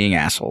probably being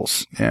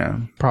assholes. Yeah.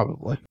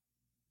 Probably.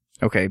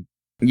 Okay.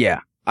 Yeah.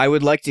 I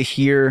would like to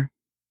hear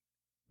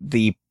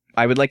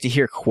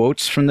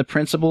quotes from the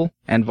principal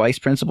and vice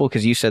principal,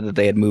 because you said that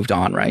they had moved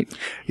on, right?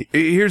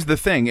 Here's the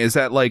thing, is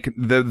that like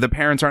the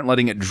parents aren't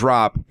letting it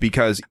drop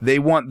because they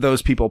want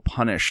those people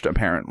punished,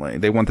 apparently.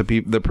 They want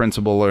the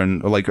principal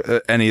and like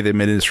any of the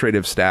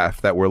administrative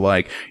staff that were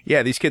like,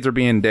 yeah, these kids are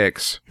being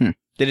dicks.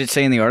 Did it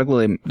say in the article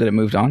that it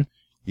moved on?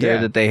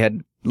 Yeah. That they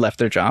had left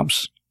their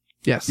jobs?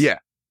 Yes. Yeah.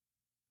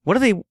 What do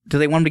they want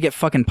them to get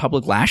fucking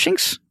public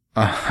lashings?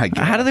 I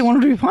guess. How do they want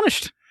them to be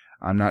punished?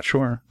 I'm not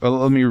sure. Well,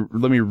 let me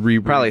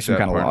read Probably some that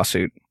kind of part.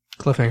 lawsuit.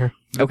 Cliffhanger.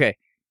 Okay.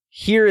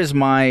 Here is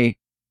my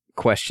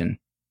question.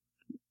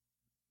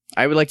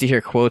 I would like to hear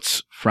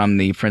quotes from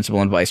the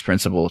principal and vice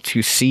principal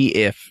to see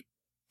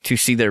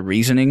their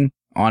reasoning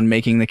on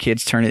making the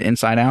kids turn it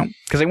inside out.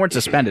 Because they weren't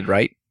suspended,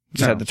 right?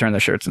 Just had to turn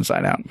their shirts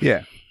inside out.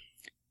 Yeah.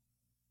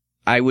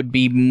 I would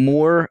be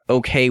more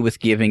okay with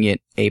giving it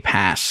a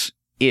pass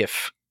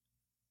if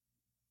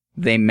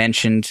they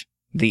mentioned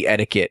the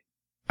etiquette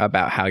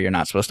about how you're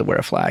not supposed to wear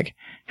a flag.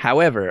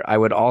 However, I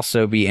would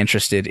also be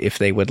interested if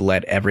they would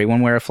let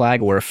everyone wear a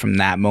flag, or if from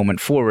that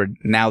moment forward,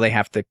 now they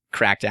have to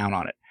crack down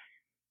on it.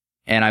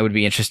 And I would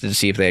be interested to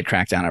see if they had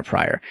cracked down on it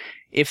prior.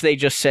 If they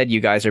just said, you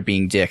guys are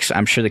being dicks,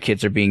 I'm sure the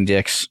kids are being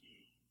dicks.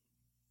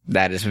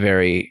 That is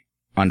very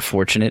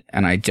unfortunate,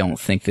 and I don't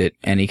think that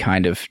any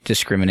kind of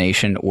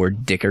discrimination or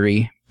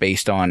dickery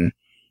based on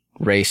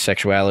race,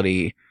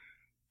 sexuality,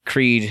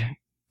 creed,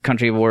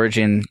 country of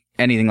origin,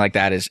 anything like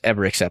that is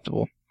ever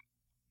acceptable.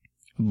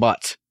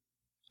 But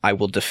I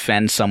will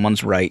defend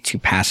someone's right to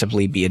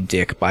passively be a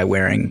dick by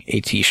wearing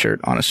a t-shirt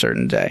on a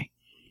certain day.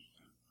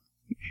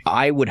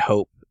 I would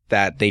hope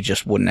that they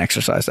just wouldn't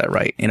exercise that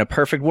right. In a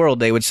perfect world,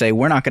 they would say,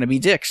 we're not going to be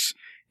dicks,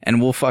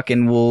 and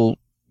we'll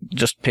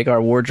just pick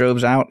our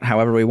wardrobes out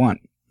however we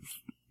want.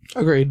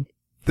 Agreed.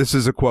 This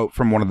is a quote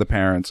from one of the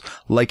parents.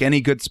 Like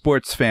any good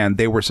sports fan,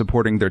 they were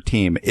supporting their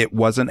team. It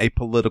wasn't a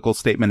political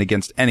statement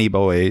against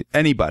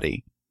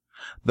anybody.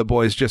 The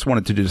boys just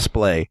wanted to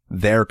display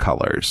their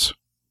colors.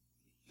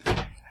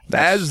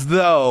 As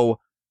though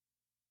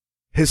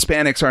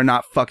Hispanics are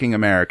not fucking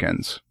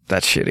Americans.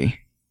 That's shitty.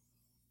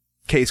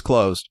 Case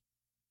closed.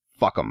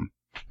 Fuck them.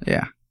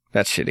 Yeah,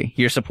 that's shitty.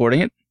 You're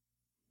supporting it?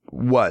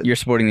 What? You're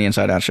supporting the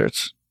Inside Out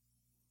shirts.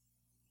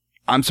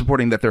 I'm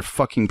supporting that they're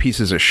fucking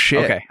pieces of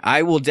shit. Okay,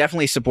 I will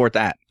definitely support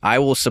that. I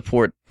will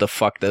support the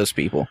fuck those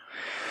people.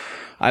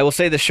 I will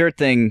say the shirt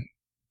thing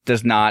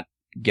does not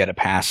get a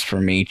pass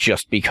for me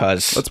just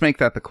because... Let's make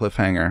that the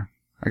cliffhanger.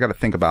 I got to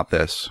think about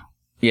this.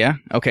 Yeah?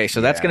 Okay,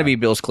 so that's going to be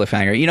Bill's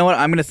cliffhanger. You know what?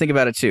 I'm going to think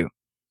about it too.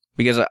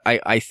 Because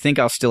I think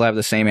I'll still have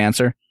the same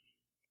answer.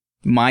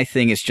 My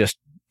thing is just,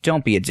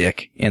 don't be a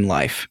dick in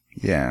life.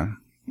 Yeah.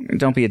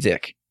 Don't be a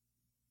dick.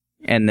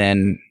 And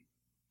then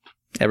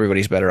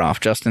everybody's better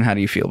off. Justin, how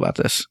do you feel about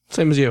this?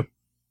 Same as you.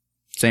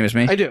 Same as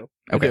me? I do.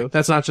 Okay. I do.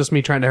 That's not just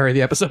me trying to hurry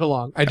the episode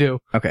along. I do.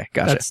 Okay,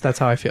 gotcha. That's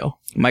how I feel.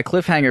 My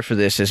cliffhanger for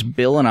this is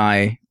Bill and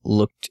I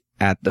looked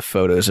at the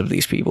photos of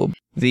these people.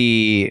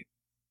 The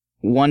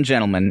one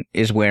gentleman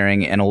is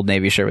wearing an Old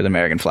Navy shirt with an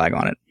American flag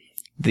on it.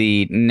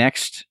 The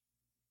next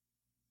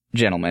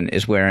gentleman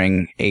is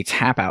wearing a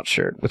tap-out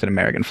shirt with an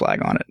American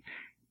flag on it.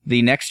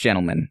 The next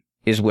gentleman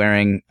is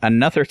wearing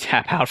another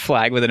tap-out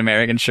flag with an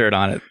American shirt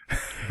on it.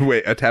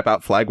 Wait, a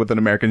tap-out flag with an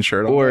American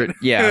shirt on it?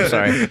 Yeah, I'm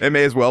sorry. It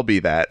may as well be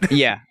that.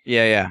 Yeah.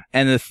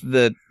 And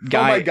the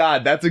guy... Oh my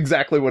god, that's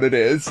exactly what it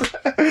is.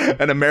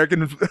 An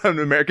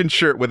American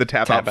shirt with a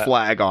tap-out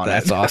flag on it.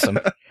 That's awesome.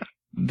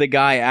 The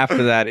guy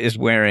after that is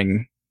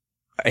wearing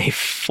a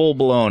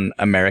full-blown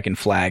American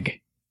flag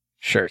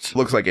shirt.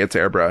 Looks like it's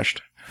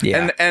airbrushed.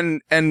 Yeah.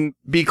 And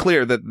be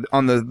clear that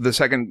on the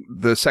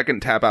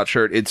second tap out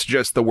shirt, it's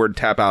just the word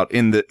tap out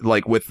in the,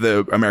 like, with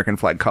the American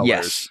flag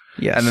colors.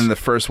 Yes. And then the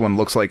first one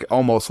looks like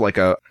almost like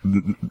a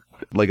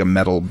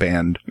metal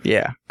band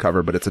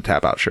cover, but it's a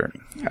tap out shirt.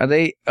 Are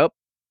they? Oh,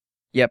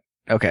 yep.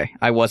 Okay.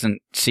 I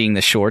wasn't seeing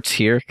the shorts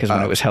here because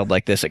when it was held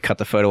like this, it cut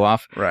the photo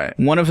off. Right.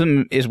 One of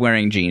them is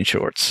wearing jean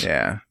shorts.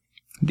 Yeah.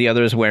 The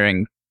other is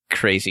wearing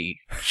crazy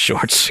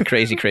shorts,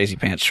 crazy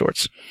pants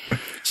shorts.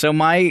 So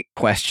my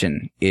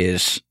question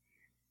is,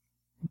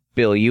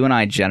 Bill, you and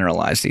I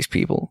generalized these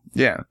people.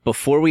 Yeah.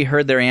 Before we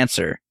heard their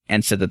answer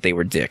and said that they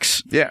were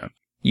dicks. Yeah.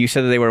 You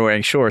said that they were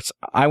wearing shorts.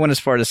 I went as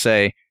far to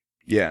say,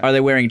 are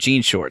they wearing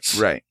jean shorts?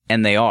 Right.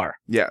 And they are.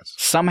 Yes.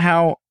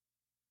 Somehow,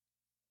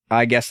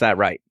 I guessed that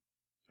right.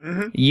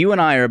 Mm-hmm. You and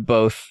I are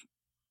both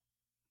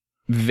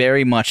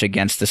very much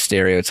against the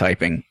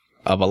stereotyping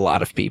of a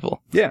lot of people.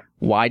 Yeah.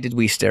 Why did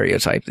we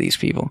stereotype these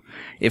people?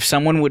 If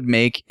someone would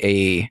make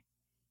a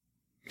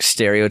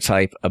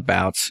stereotype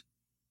about,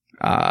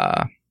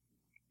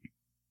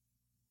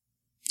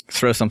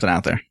 throw something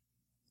out there.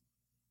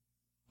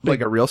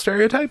 Like a real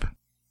stereotype?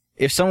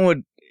 If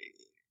somebody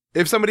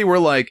were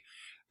like,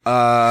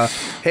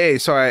 hey,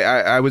 so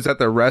I was at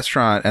the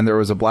restaurant and there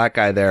was a black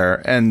guy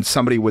there, and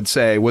somebody would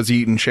say, was he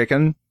eating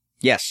chicken?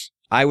 Yes.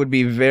 I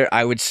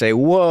would say,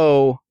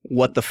 whoa,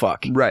 what the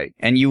fuck? Right.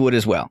 And you would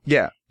as well.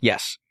 Yeah.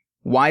 Yes.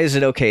 Why is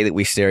it okay that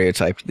we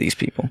stereotyped these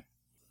people?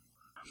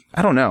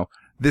 I don't know.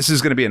 This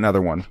is going to be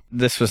another one.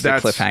 This was the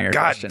cliffhanger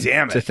God question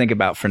damn it. to think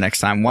about for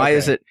next time. Why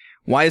is it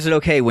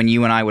okay when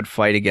you and I would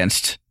fight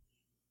against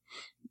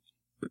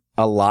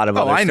a lot of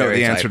other I know the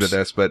stereotypes? answer to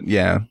this, but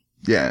yeah.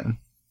 Yeah.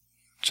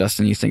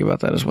 Justin, you think about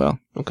that as well?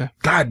 Okay.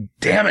 God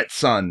damn it,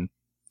 son.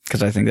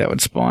 Because I think that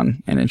would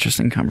spawn an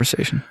interesting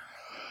conversation.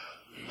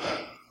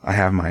 I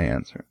have my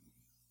answer.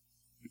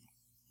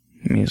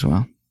 Me as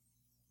well.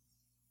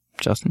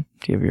 Justin,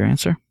 do you have your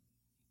answer?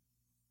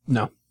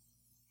 No.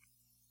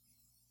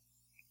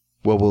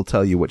 Well, we'll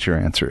tell you what your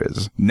answer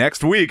is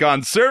next week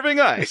on Serving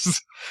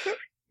Ice.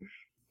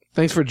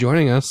 Thanks for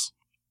joining us.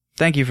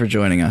 Thank you for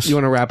joining us. You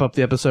want to wrap up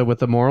the episode with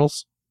the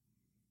morals?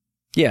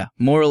 Yeah.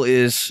 Moral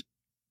is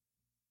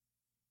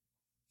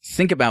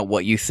think about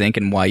what you think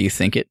and why you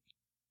think it.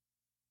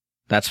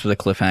 That's for the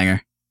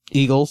cliffhanger.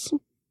 Eagles.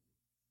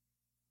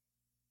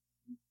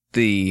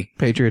 The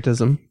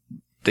patriotism.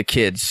 The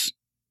kids.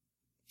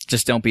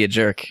 Just don't be a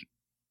jerk.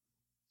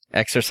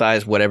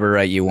 Exercise whatever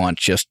right you want.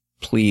 Just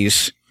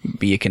please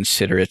be a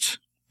considerate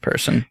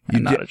person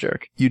and not a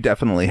jerk. You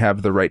definitely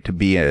have the right to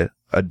be a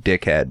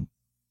dickhead.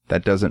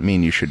 That doesn't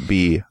mean you should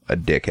be a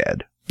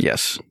dickhead.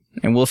 Yes.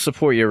 And we'll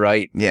support your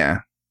right. Yeah.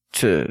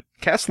 To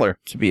Kessler.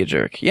 To be a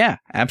jerk. Yeah,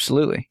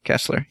 absolutely.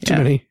 Kessler.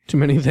 Yeah. Too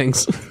many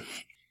things.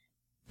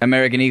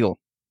 American Eagle.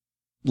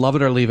 Love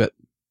it or leave it.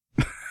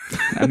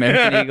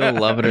 American Eagle,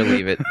 love it or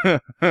leave it.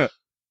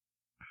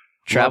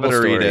 Travel love it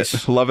or stories.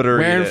 eat it. Love it or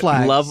Wearing eat it.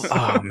 flags.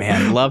 Oh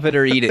man, love it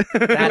or eat it.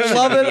 That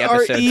love should be it the or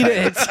episode eat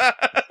title.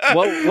 it.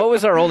 What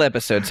was our old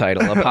episode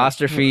title?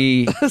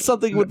 Apostrophe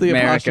Something with the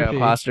America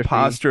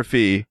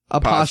apostrophe.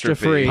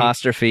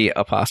 apostrophe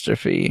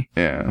Apostrophe.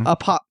 Yeah.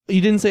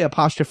 You didn't say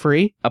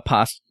apostrophe?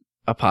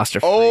 apostrophe.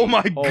 Oh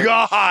my Holy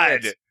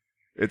God! shit.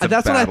 It's a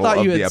That's what I battle thought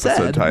of you the had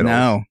episode said. titles.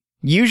 No.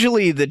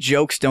 Usually the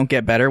jokes don't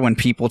get better when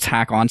people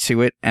tack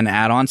onto it and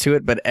add onto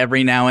it, but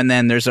every now and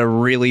then there's a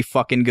really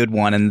fucking good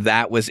one, and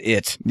that was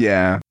it.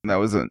 Yeah, that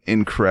was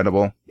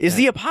incredible. Is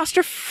the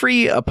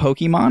apostrophe a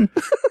Pokemon?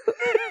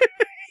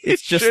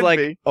 It's just should like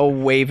be. a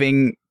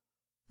waving.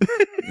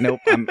 Nope,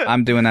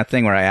 I'm doing that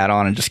thing where I add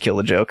on and just kill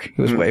the joke. It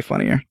was way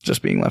funnier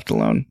just being left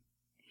alone.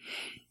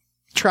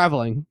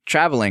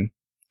 Traveling.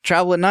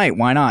 Travel at night.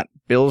 Why not?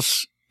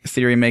 Bill's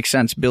theory makes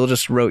sense. Bill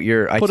just wrote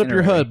your itinerary. Put up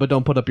your hood, but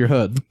don't put up your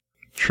hood.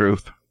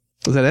 Truth.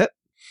 Is that it?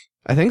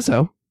 I think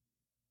so.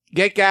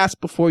 Get gas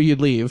before you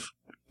leave.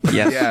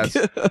 Yes.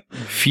 Yes.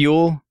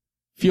 Fuel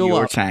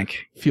your up.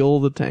 tank. Fuel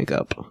the tank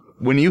up.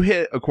 When you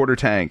hit a quarter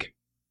tank,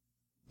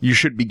 you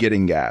should be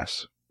getting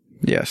gas.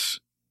 Yes.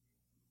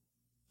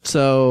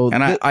 So,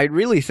 And I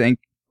really think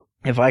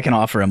if I can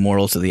offer a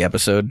moral to the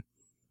episode,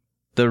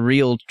 the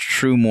real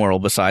true moral,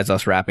 besides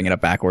us wrapping it up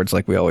backwards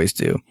like we always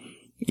do,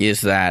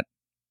 is that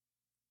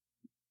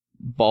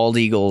bald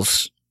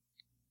eagles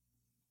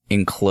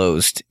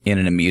enclosed in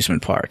an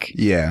amusement park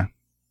Yeah.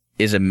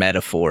 is a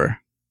metaphor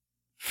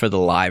for the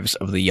lives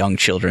of the young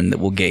children that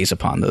will gaze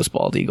upon those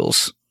bald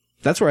eagles.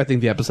 that's where I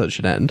think the episode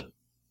should end.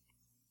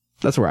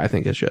 That's where I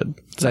think it should.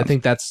 'Cause I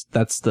think that's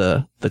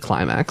the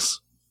climax.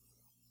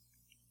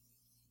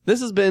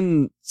 This has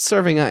been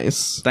Serving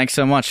Ice. Thanks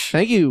so much.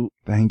 Thank you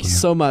Thank you.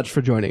 so much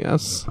for joining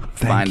us.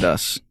 Find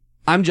us.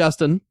 I'm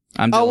Justin.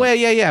 I'm Oh, Dylan.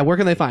 wait, yeah. Where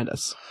can they find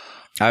us?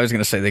 I was going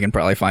to say they can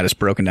probably find us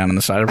broken down on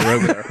the side of the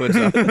road with our hoods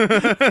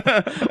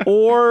up.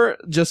 Or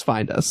just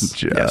find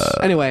us. Yes.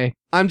 Anyway,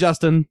 I'm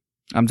Justin,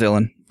 I'm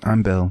Dylan.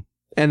 I'm Bill.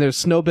 and there's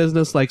snow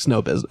business like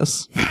snow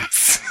business.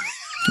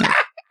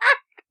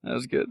 That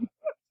was good.